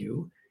help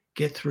you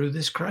get through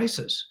this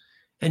crisis.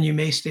 And you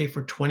may stay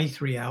for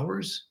 23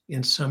 hours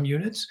in some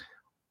units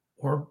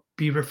or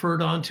be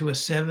referred on to a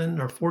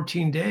 7 or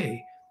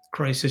 14-day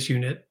crisis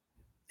unit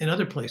in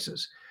other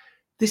places.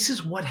 This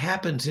is what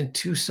happens in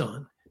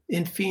Tucson,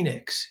 in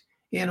Phoenix,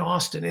 in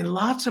Austin, in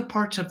lots of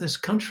parts of this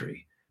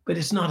country, but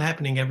it's not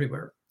happening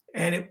everywhere.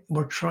 And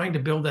we're trying to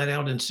build that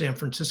out in San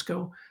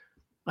Francisco.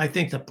 I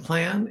think the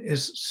plan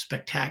is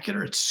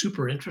spectacular. It's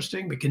super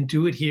interesting. We can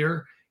do it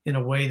here in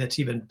a way that's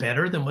even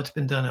better than what's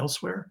been done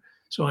elsewhere.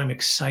 So I'm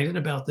excited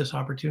about this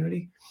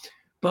opportunity.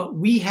 But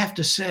we have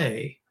to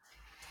say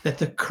that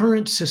the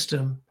current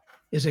system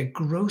is a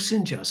gross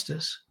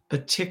injustice,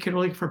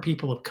 particularly for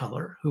people of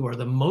color who are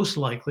the most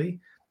likely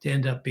to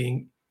end up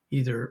being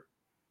either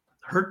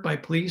hurt by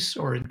police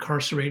or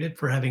incarcerated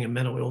for having a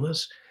mental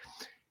illness.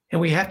 And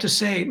we have to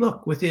say,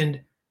 look,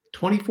 within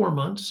 24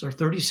 months or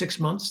 36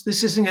 months,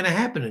 this isn't going to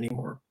happen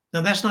anymore.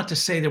 Now, that's not to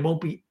say there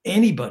won't be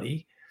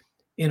anybody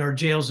in our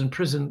jails and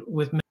prison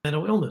with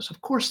mental illness. Of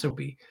course there'll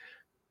be.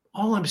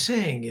 All I'm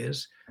saying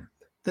is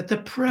that the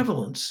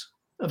prevalence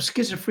of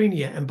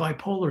schizophrenia and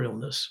bipolar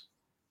illness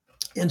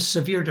and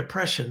severe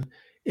depression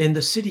in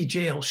the city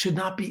jail should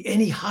not be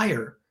any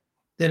higher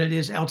than it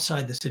is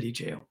outside the city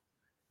jail.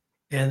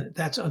 And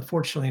that's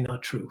unfortunately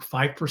not true.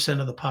 5%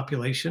 of the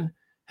population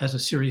has a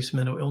serious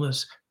mental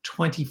illness.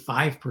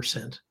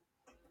 25%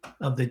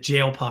 of the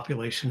jail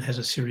population has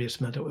a serious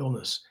mental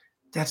illness.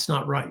 That's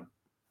not right.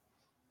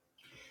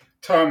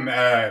 Tom,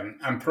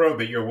 I'm proud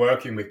that you're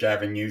working with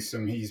Gavin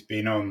Newsom. He's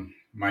been on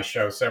my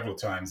show several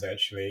times,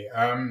 actually.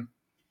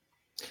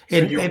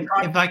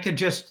 If I could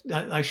just,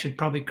 I should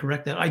probably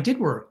correct that. I did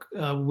work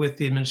with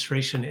the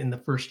administration in the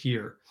first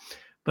year,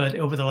 but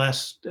over the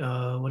last,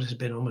 what has it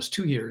been, almost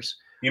 2 years.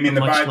 You mean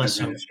the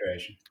Biden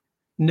administration?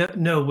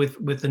 No,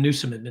 with the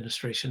Newsom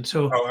administration.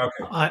 So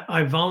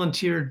I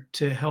volunteered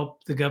to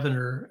help the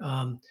governor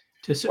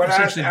as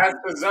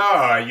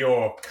bizarre,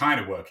 you're kind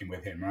of working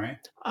with him, right?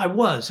 I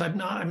was.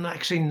 I'm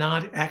actually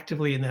not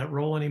actively in that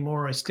role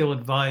anymore. I still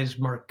advise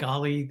Mark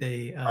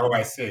Ghali,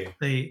 I see.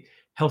 the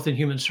Health and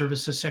Human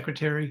Services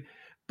Secretary.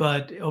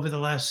 But over the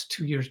last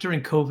 2 years,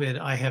 during COVID,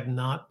 I have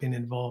not been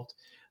involved.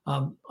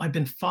 I've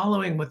been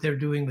following what they're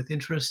doing with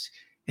interest.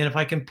 And if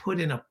I can put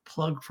in a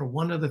plug for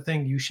one other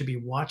thing you should be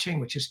watching,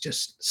 which is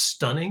just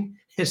stunning,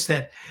 is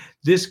that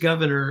this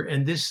governor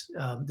and this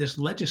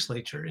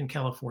legislature in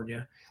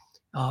California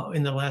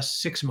in the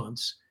last 6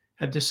 months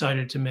have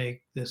decided to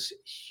make this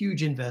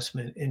huge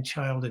investment in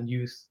child and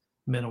youth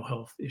mental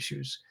health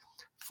issues.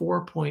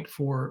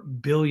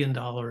 $4.4 billion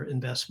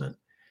investment.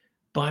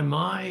 By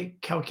my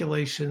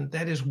calculation,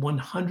 that is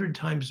 100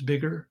 times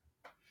bigger,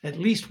 at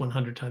least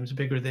 100 times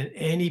bigger than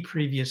any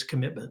previous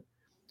commitment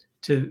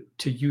to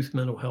youth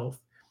mental health.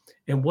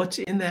 And what's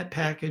in that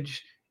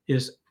package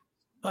is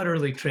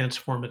utterly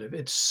transformative.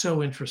 It's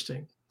so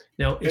interesting.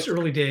 Now, it's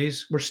early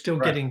days. We're still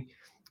getting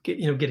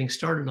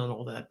started on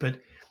all that, but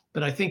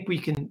I think we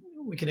can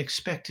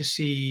expect to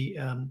see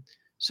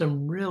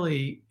some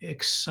really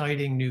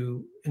exciting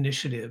new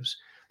initiatives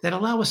that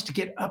allow us to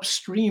get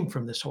upstream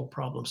from this whole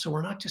problem. So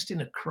we're not just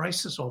in a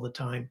crisis all the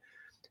time,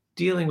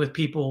 dealing with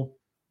people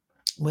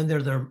when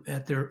they're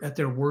at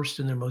their worst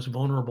and their most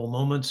vulnerable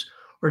moments,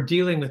 or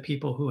dealing with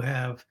people who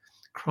have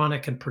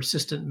chronic and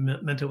persistent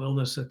mental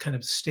illness at kind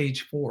of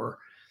stage 4.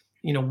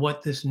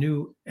 What this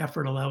new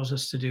effort allows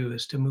us to do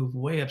is to move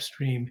way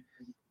upstream,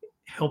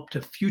 help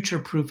to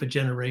future-proof a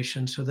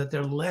generation so that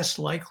they're less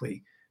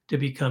likely to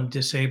become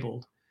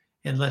disabled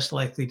and less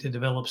likely to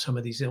develop some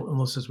of these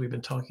illnesses we've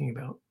been talking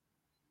about.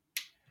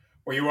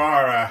 Well, you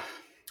are,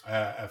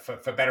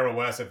 for better or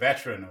worse, a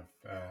veteran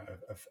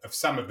of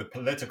some of the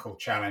political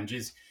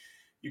challenges.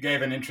 You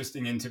gave an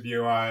interesting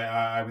interview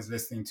I was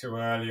listening to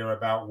earlier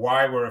about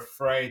why we're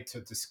afraid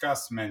to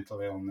discuss mental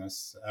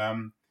illness.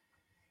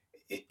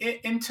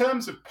 In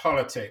terms of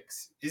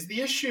politics, is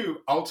the issue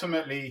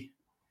ultimately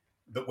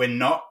that we're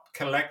not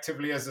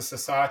collectively as a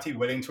society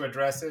willing to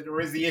address it, or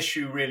is the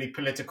issue really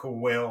political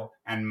will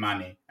and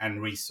money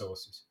and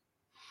resources?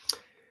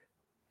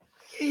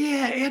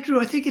 Yeah,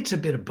 Andrew, I think it's a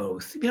bit of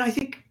both. I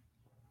think,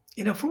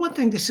 for one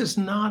thing, it's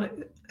not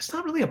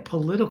really a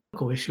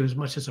political issue as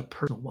much as a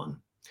personal one.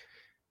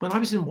 When I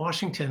was in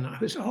Washington, I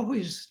was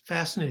always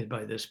fascinated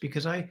by this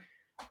because I'll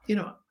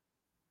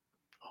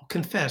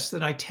confess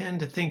that I tend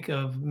to think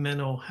of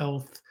mental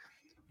health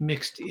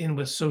mixed in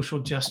with social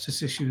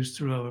justice issues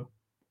through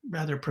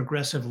rather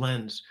progressive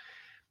lens.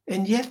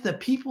 And yet the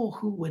people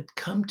who would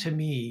come to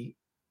me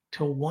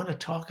to want to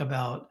talk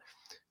about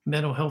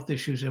mental health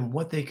issues and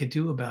what they could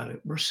do about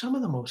it were some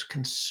of the most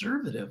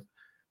conservative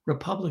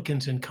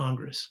Republicans in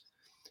Congress.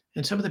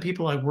 And some of the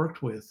people I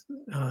worked with,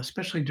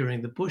 especially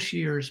during the Bush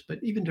years, but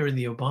even during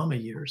the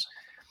Obama years,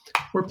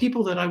 were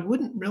people that I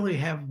wouldn't really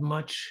have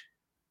much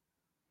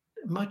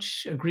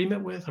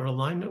agreement with or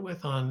alignment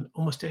with on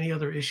almost any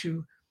other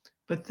issue,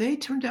 but they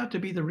turned out to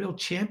be the real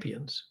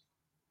champions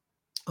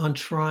on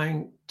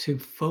trying to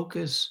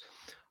focus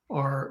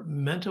our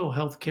mental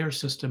health care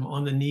system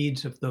on the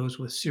needs of those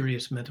with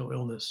serious mental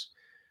illness.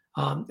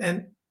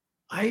 And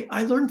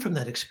I learned from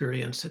that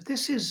experience that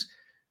this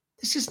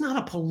is not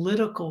a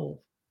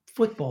political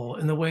football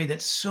in the way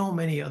that so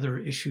many other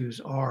issues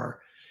are.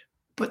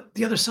 But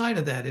the other side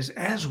of that is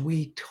as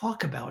we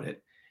talk about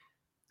it,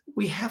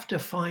 we have to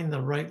find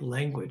the right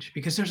language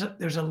because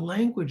there's a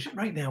language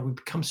right now we've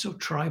become so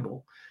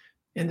tribal,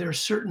 and there are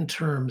certain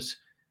terms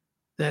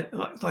that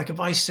like if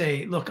I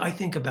say, look, I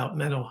think about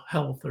mental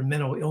health or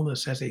mental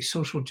illness as a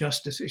social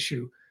justice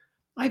issue,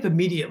 I've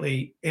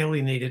immediately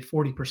alienated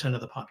 40%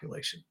 of the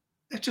population.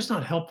 That's just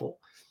not helpful.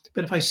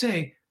 But if I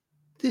say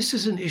this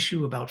is an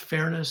issue about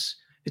fairness,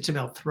 it's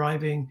about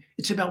thriving,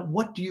 it's about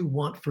what do you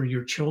want for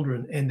your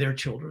children and their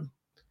children,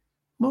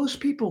 most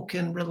people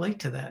can relate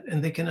to that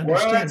and they can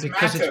understand Words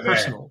because it's matter there.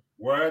 personal.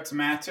 Words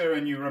matter.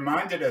 And you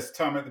reminded us,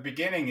 Tom, at the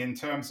beginning in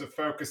terms of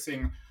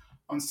focusing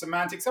on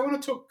semantics. I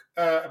want to talk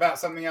about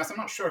something else. I'm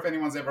not sure if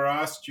anyone's ever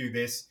asked you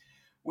this.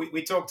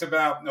 We talked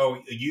about,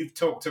 no, you've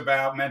talked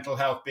about mental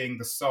health being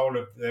the soul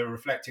of the,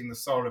 reflecting the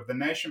soul of the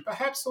nation,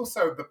 perhaps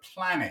also the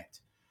planet.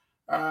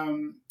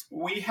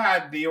 We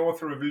had the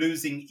author of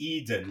Losing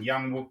Eden,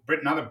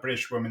 another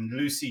British woman,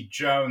 Lucy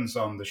Jones,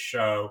 on the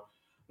show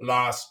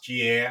last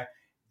year,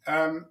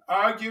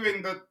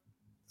 arguing that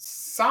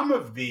some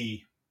of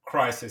the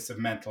crisis of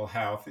mental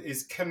health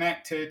is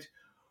connected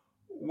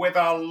with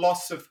our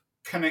loss of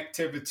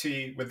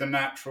connectivity with the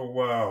natural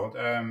world,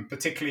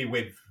 particularly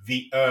with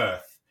the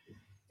earth.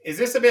 Is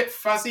this a bit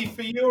fuzzy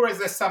for you, or is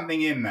there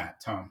something in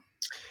that, Tom?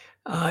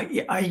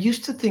 Yeah, I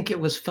used to think it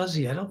was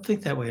fuzzy. I don't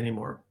think that way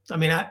anymore. I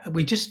mean,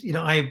 we just,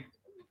 I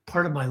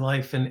part of my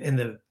life and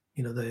the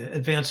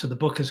advance of the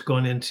book has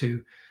gone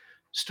into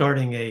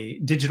starting a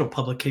digital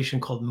publication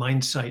called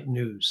Mindsight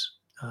News.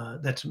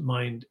 That's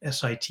Mind,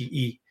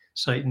 S-I-T-E,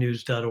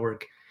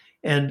 sitenews.org.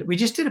 And we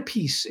just did a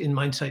piece in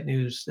Mindsight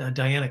News.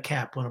 Diana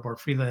Kapp, one of our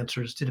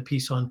freelancers, did a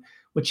piece on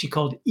what she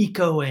called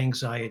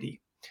eco-anxiety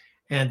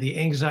and the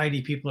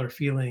anxiety people are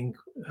feeling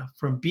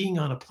from being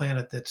on a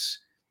planet that's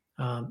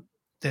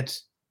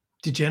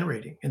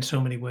degenerating in so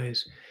many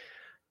ways.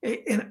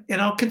 And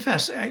I'll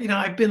confess,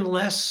 I've been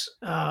less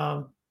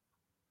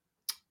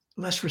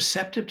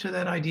receptive to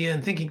that idea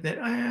and thinking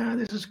that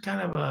this is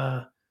kind of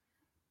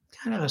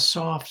a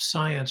soft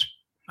science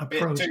A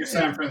bit approach. too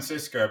San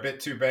Francisco, a bit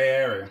too Bay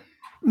Area.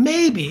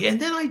 Maybe. And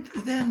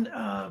then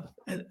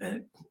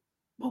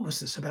what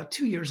was this? About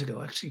 2 years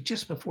ago, actually,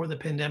 just before the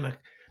pandemic,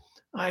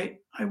 I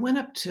went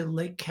up to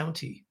Lake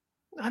County.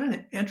 I don't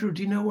know, Andrew,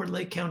 do you know where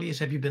Lake County is?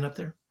 Have you been up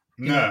there?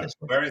 No,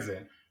 where is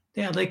it?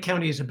 Yeah, Lake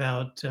County is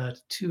about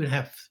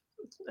 2.5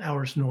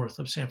 hours north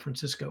of San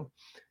Francisco.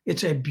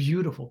 It's a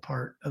beautiful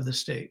part of the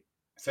state.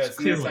 So it's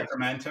near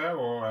Sacramento,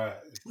 or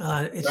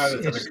further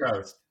to the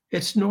coast?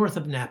 It's north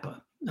of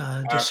Napa,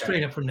 just Okay.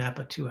 straight up from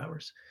Napa, 2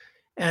 hours.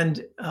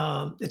 And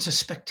it's a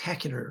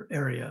spectacular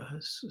area,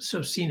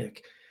 so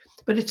scenic.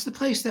 But it's the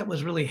place that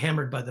was really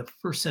hammered by the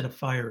first set of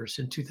fires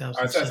in So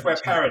 2017. that's where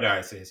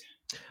Paradise is.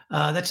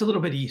 That's a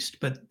little bit east,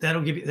 but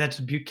that's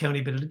Butte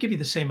County, but it'll give you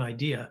the same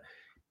idea.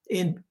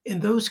 In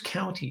those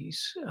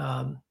counties,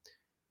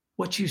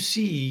 what you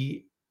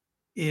see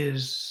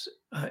is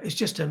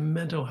just a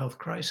mental health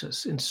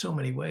crisis in so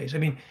many ways. I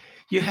mean,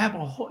 you have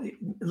a whole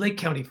Lake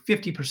County,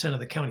 50% of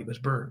the county was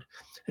burned,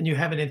 and you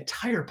have an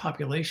entire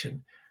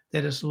population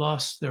that has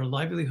lost their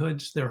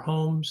livelihoods, their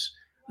homes,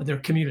 their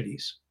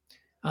communities.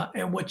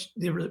 And what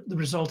the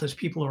result is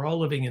people are all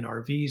living in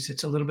RVs.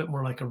 It's a little bit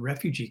more like a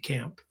refugee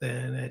camp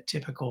than a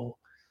typical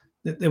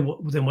than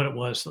what it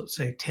was, let's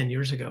say, 10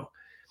 years ago.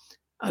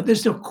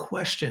 There's no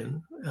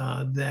question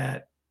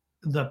that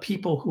the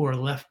people who are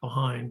left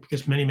behind,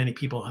 because many, many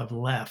people have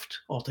left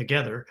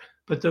altogether,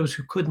 but those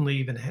who couldn't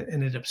leave and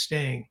ended up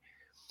staying,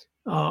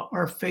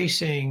 are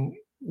facing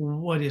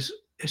what is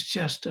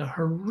just a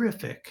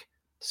horrific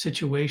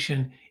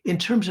situation in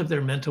terms of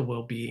their mental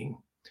well-being.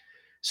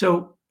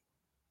 So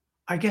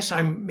I guess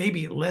I'm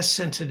maybe less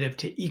sensitive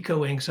to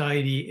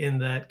eco-anxiety in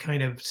that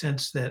kind of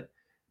sense that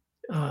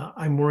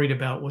I'm worried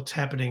about what's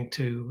happening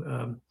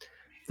to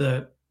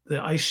the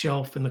ice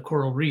shelf and the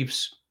coral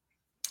reefs.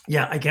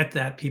 Yeah, I get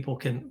that. People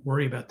can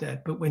worry about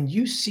that. But when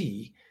you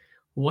see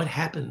what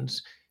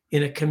happens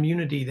in a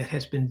community that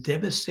has been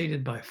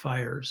devastated by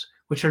fires,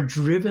 which are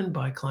driven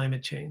by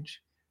climate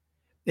change,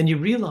 and you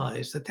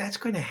realize that that's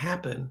going to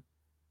happen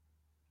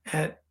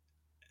at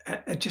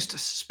just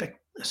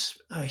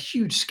a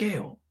huge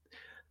scale,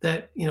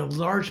 that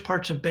large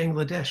parts of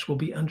Bangladesh will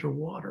be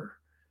underwater.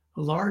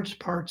 large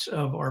parts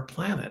of our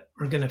planet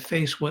are going to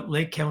face what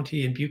Lake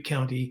County and Butte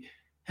County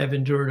have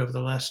endured over the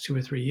last 2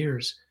 or 3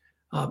 years,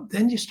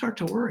 then you start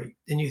to worry.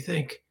 Then you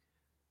think,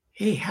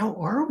 hey, how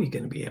are we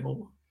going to be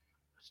able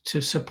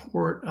to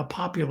support a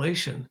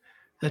population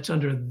that's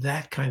under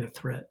that kind of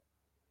threat?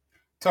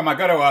 Tom, I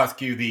got to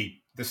ask you the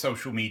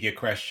social media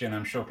question.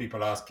 I'm sure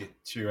people ask it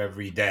to you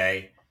every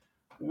day.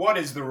 What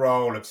is the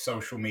role of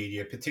social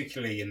media,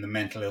 particularly in the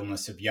mental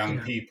illness of young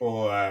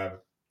people?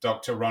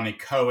 Dr. Ronnie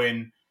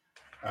Cohen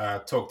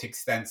talked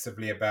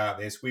extensively about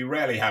this. We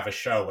rarely have a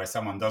show where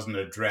someone doesn't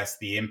address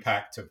the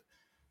impact of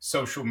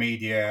social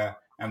media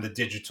and the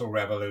digital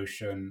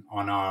revolution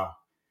on our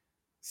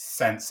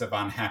sense of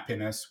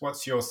unhappiness.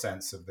 What's your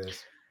sense of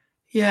this?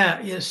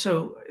 Yeah.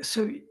 So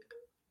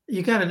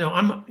you got to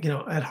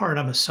know, at heart,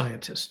 I'm a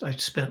scientist. I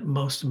spent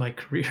most of my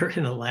career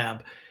in a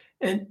lab,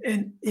 and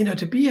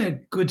to be a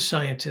good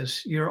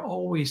scientist, you're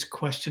always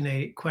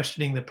questioning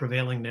the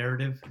prevailing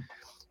narrative.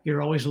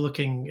 You're always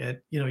looking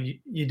at,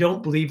 you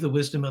don't believe the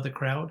wisdom of the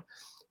crowd,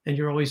 and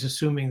you're always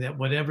assuming that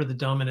whatever the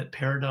dominant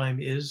paradigm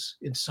is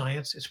in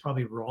science, it's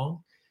probably wrong.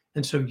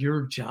 And so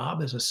your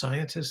job as a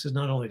scientist is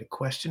not only to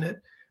question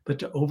it, but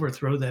to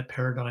overthrow that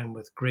paradigm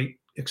with great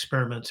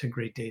experiments and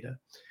great data.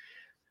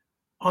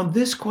 On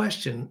this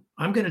question,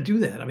 I'm going to do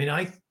that. I mean,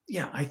 I'm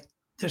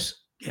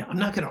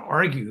not going to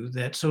argue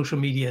that social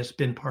media has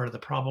been part of the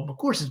problem. Of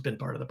course, it's been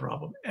part of the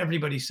problem.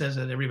 Everybody says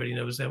that. Everybody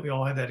knows that. We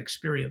all have that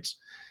experience,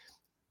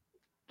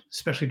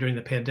 especially during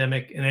the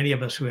pandemic. And any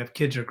of us who have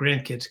kids or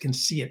grandkids can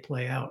see it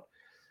play out.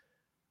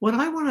 What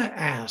I want to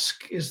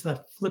ask is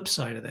the flip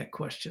side of that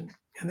question,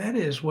 and that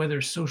is whether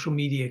social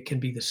media can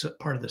be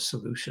part of the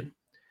solution.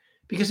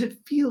 Because it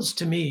feels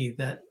to me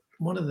that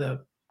one of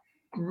the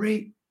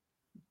great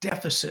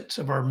deficits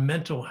of our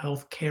mental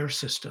health care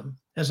system,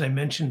 as I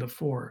mentioned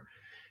before,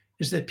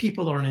 is that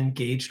people aren't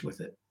engaged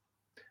with it,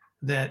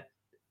 that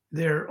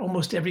they're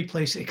almost every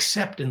place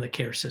except in the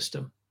care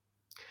system.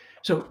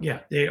 So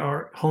yeah, they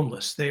are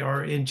homeless, they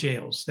are in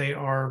jails, they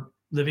are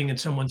living in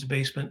someone's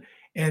basement,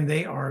 and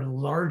they are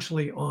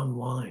largely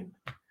online.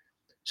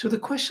 So the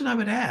question I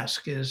would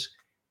ask is,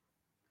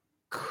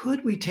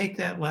 could we take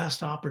that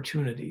last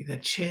opportunity,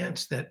 that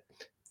chance that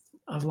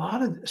a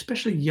lot of,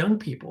 especially young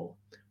people,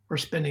 are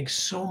spending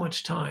so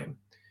much time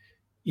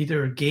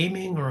either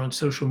gaming or on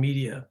social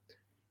media,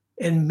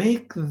 and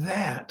make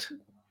that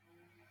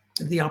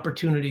the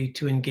opportunity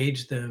to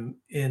engage them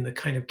in the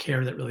kind of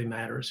care that really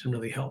matters and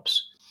really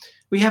helps.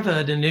 We have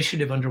an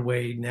initiative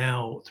underway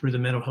now through the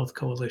Mental Health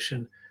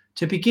Coalition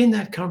to begin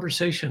that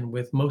conversation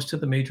with most of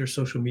the major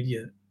social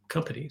media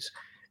companies.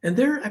 And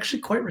they're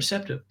actually quite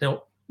receptive.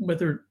 Now,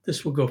 whether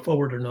this will go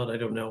forward or not, I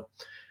don't know.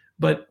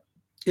 But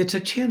it's a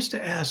chance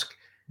to ask,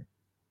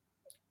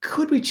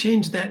 could we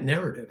change that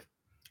narrative?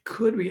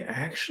 Could we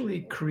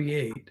actually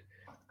create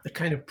the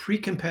kind of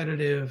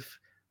pre-competitive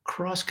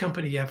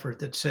cross-company effort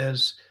that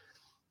says,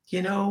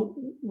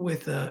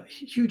 with a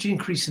huge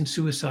increase in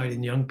suicide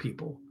in young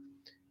people,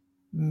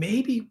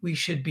 maybe we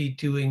should be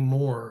doing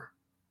more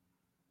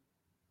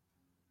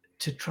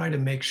to try to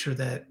make sure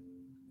that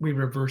we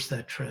reverse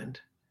that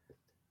trend.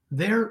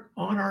 They're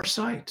on our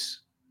sites.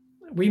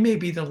 We may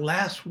be the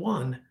last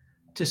one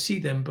to see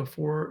them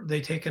before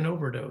they take an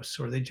overdose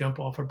or they jump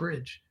off a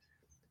bridge.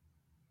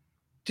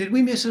 Did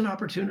we miss an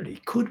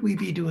opportunity? Could we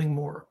be doing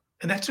more?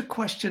 And that's a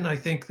question I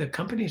think the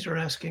companies are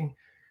asking.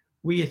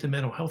 We at the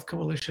Mental Health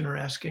Coalition are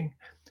asking.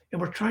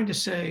 And we're trying to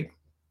say,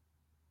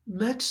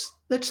 let's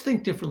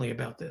think differently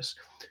about this.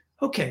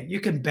 Okay, you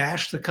can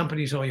bash the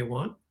companies all you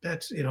want.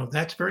 That's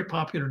very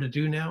popular to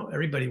do now.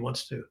 Everybody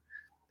wants to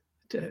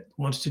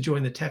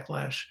join the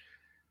techlash.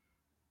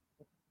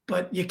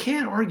 But you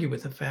can't argue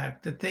with the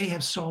fact that they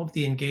have solved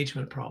the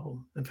engagement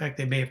problem. In fact,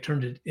 they may have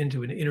turned it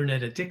into an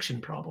internet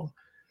addiction problem.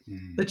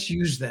 Let's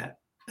use that.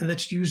 And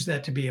let's use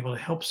that to be able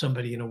to help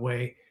somebody in a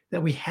way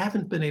that we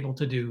haven't been able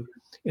to do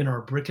in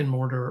our brick and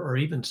mortar or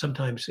even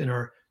sometimes in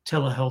our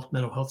telehealth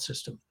mental health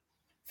system.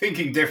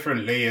 Thinking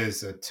differently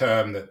is a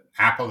term that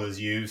Apple has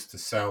used to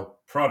sell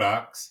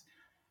products,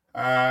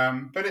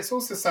 but it's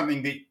also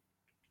something that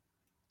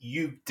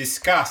you've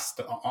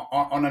discussed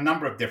on a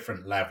number of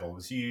different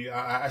levels.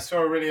 I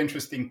saw a really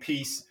interesting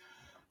piece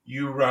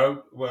you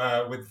wrote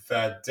with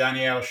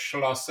Danielle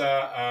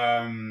Schlosser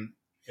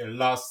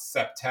last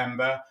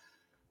September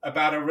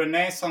about a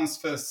renaissance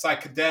for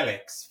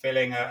psychedelics,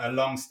 filling a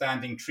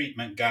long-standing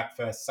treatment gap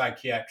for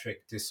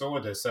psychiatric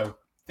disorders. So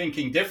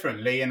thinking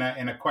differently in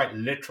a quite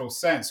literal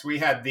sense. We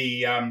had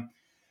the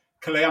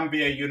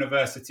Columbia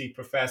University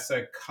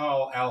professor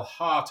Carl L.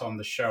 Hart on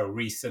the show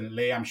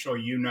recently. I'm sure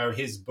you know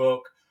his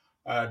book,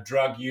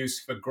 Drug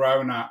Use for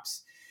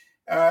Grown-Ups.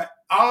 Are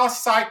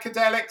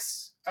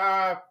psychedelics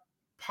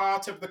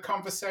part of the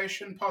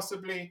conversation,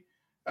 possibly?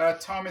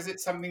 Tom, is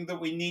it something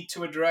that we need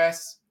to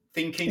address,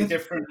 thinking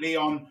differently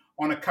on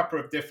a couple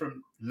of different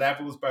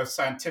levels, both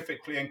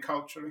scientifically and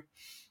culturally?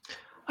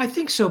 I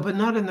think so, but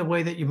not in the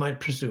way that you might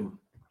presume.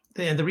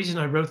 And the reason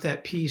I wrote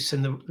that piece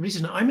and the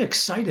reason I'm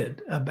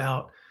excited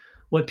about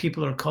what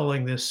people are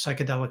calling this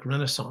psychedelic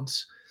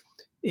renaissance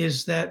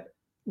is that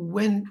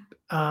when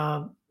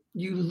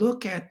you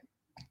look at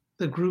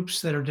the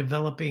groups that are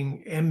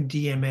developing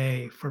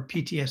MDMA for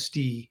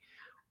PTSD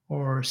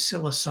or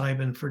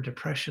psilocybin for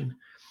depression,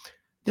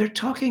 they're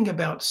talking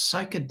about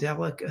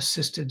psychedelic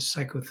assisted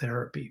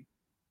psychotherapy.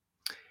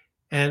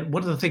 And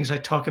one of the things I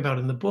talk about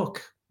in the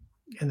book,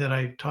 and that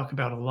I talk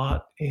about a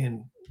lot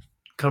in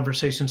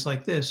conversations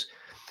like this,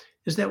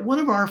 is that one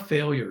of our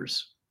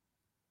failures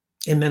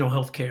in mental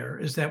health care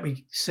is that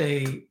we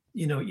say,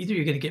 either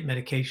you're going to get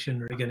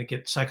medication or you're going to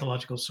get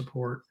psychological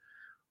support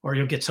or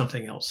you'll get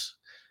something else.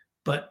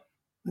 But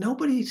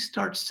nobody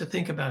starts to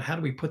think about how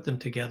do we put them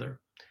together.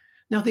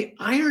 Now, the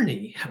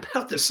irony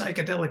about the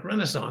psychedelic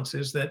renaissance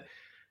is that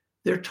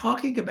they're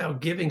talking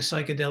about giving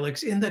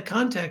psychedelics in the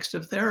context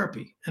of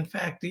therapy. In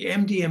fact, the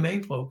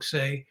MDMA folks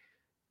say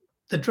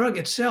the drug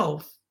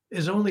itself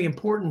is only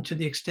important to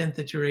the extent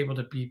that you're able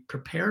to be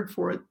prepared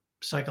for it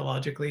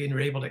psychologically and you're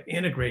able to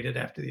integrate it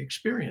after the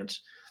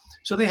experience.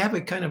 So they have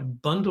a kind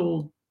of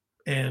bundled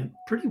and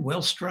pretty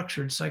well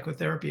structured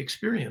psychotherapy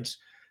experience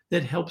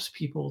that helps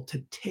people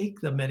to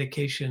take the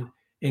medication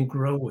and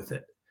grow with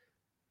it.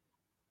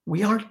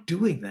 We aren't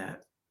doing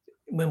that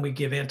when we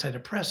give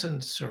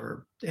antidepressants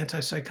or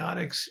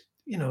antipsychotics.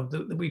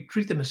 We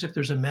treat them as if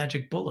there's a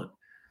magic bullet.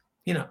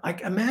 I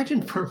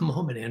imagine for a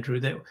moment, Andrew,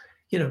 that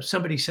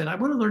somebody said, I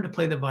want to learn to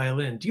play the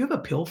violin. Do you have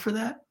a pill for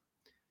that?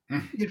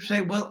 You'd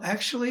say, well,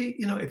 actually,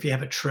 if you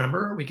have a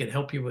tremor, we can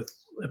help you with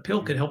a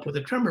pill could help with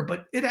a tremor,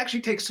 but it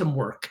actually takes some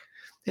work.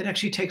 It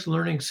actually takes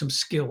learning some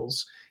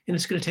skills, and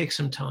it's going to take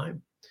some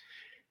time.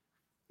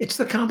 It's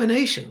the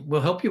combination.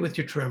 We'll help you with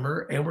your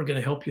tremor, and we're going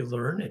to help you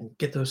learn and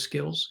get those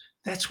skills.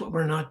 That's what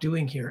we're not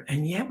doing here.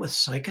 And yet with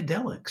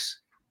psychedelics,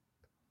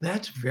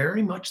 that's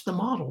very much the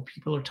model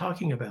people are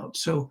talking about.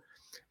 So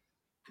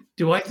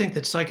do I think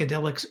that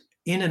psychedelics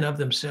in and of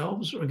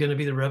themselves are going to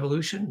be the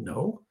revolution?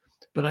 No.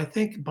 But I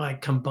think by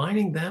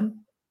combining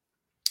them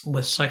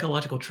with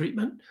psychological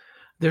treatment,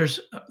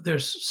 there's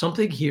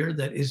something here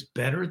that is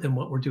better than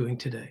what we're doing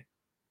today.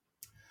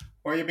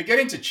 Well, you're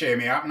beginning to cheer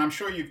me up, and I'm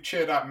sure you've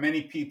cheered up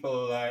many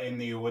people in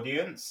the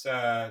audience.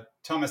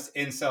 Thomas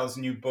Insel's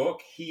new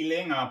book,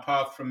 Healing: Our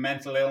Path from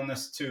Mental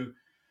Illness to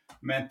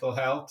Mental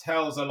Health,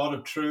 tells a lot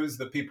of truths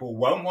that people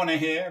won't want to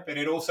hear, but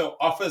it also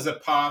offers a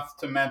path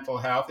to mental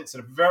health. It's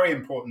a very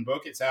important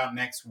book. It's out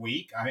next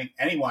week. I think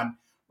anyone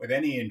with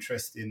any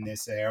interest in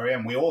this area,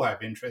 and we all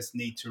have interest,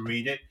 need to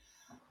read it.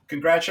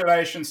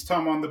 Congratulations,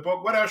 Tom, on the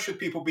book. What else should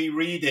people be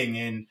reading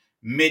in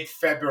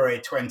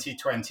mid-February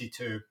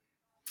 2022?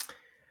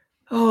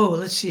 Oh,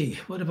 let's see.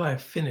 What have I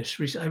finished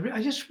recently?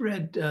 I just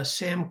read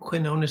Sam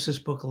Quinones's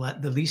book,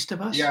 The Least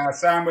of Us. Yeah,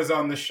 Sam was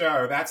on the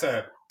show.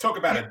 Talk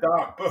about a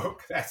dark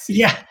book.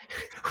 Yeah.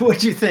 What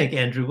do you think,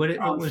 Andrew? What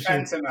was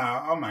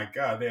fentanyl? Oh my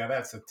God! Yeah,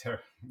 that's a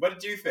terrible. What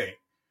did you think?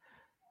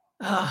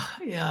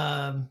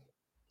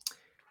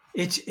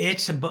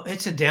 It's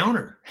a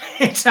downer.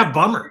 It's a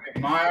bummer.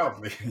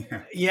 Mildly.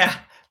 Yeah.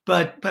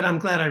 But I'm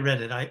glad I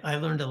read it. I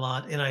learned a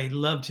lot, and I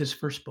loved his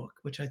first book,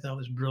 which I thought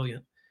was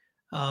brilliant.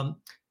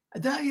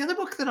 The other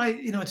book that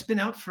it's been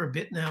out for a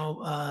bit now,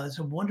 is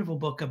a wonderful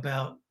book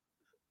about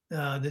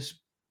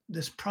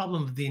this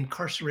problem of the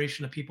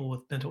incarceration of people with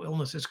mental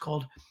illness. It's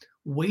called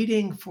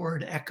Waiting for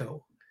an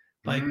Echo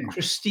by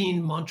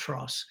Christine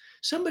Montross.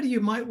 Somebody you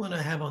might want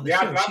to have on the show.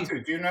 I'd love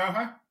to. Do you know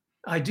her?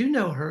 I do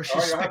know her.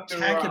 She's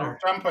spectacular.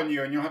 I'll jump on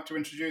you and you'll have to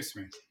introduce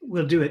me.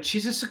 We'll do it.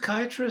 She's a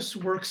psychiatrist,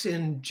 works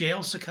in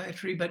jail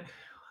psychiatry, but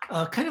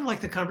kind of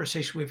like the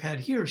conversation we've had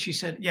here. She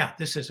said, yeah,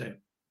 this is a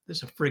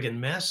friggin'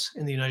 mess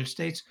in the United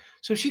States.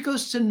 So she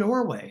goes to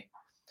Norway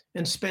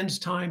and spends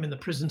time in the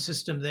prison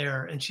system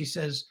there. And she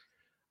says,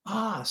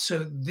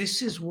 so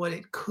this is what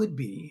it could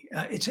be.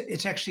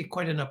 It's actually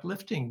quite an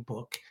uplifting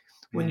book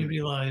when you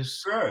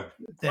realize that.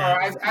 Well,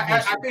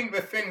 I think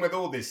the thing with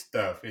all this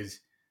stuff is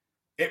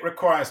it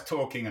requires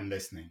talking and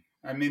listening.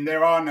 I mean,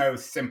 there are no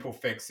simple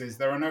fixes.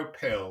 There are no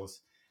pills.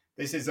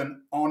 This is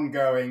an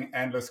ongoing,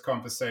 endless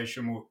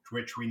conversation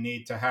which we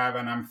need to have.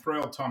 And I'm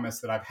thrilled,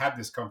 Thomas, that I've had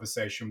this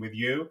conversation with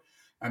you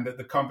and that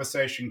the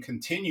conversation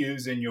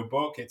continues in your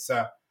book. It's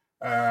a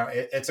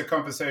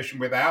conversation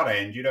without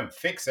end. You don't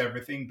fix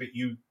everything, but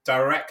you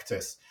direct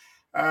us.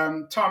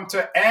 Tom,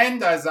 to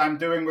end, as I'm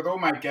doing with all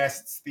my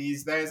guests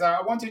these days,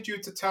 I wanted you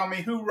to tell me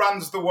who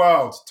runs the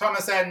world.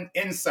 Thomas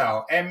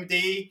Insel,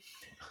 MD,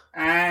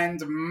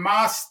 and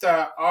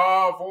master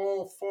of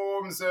all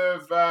forms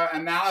of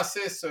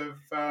analysis of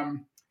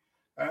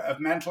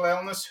mental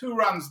illness. Who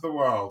runs the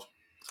world?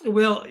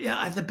 Well,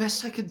 yeah, the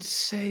best I could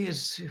say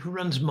is who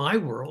runs my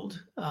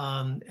world,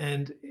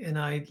 and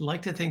I'd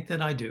like to think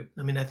that I do.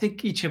 I mean, I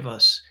think each of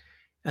us,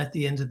 at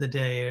the end of the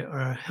day,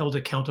 are held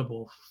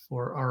accountable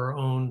for our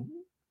own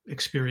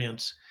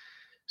experience.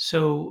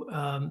 So,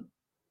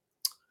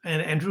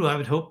 and Andrew, I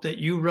would hope that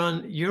you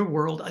run your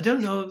world. I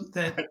don't know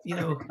that,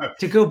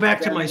 to go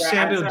back to my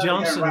Samuel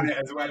Johnson. Run it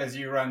as well as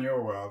you run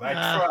your world. I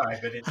try,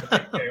 but it's a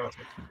bit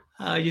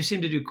chaotic. You seem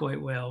to do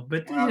quite well.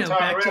 But, Tom, a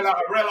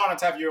real honor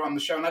to have you on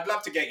the show. And I'd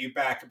love to get you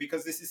back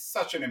because this is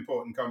such an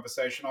important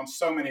conversation on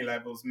so many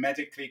levels,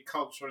 medically,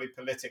 culturally,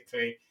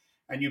 politically.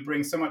 and you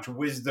bring so much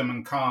wisdom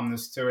and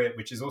calmness to it,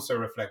 which is also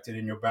reflected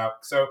in your book.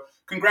 So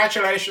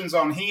congratulations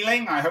on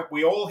healing. I hope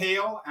we all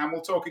heal, and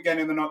we'll talk again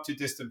in the not too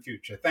distant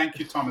future. Thank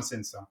you, Thomas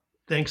Inser.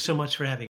 Thanks so much for having me.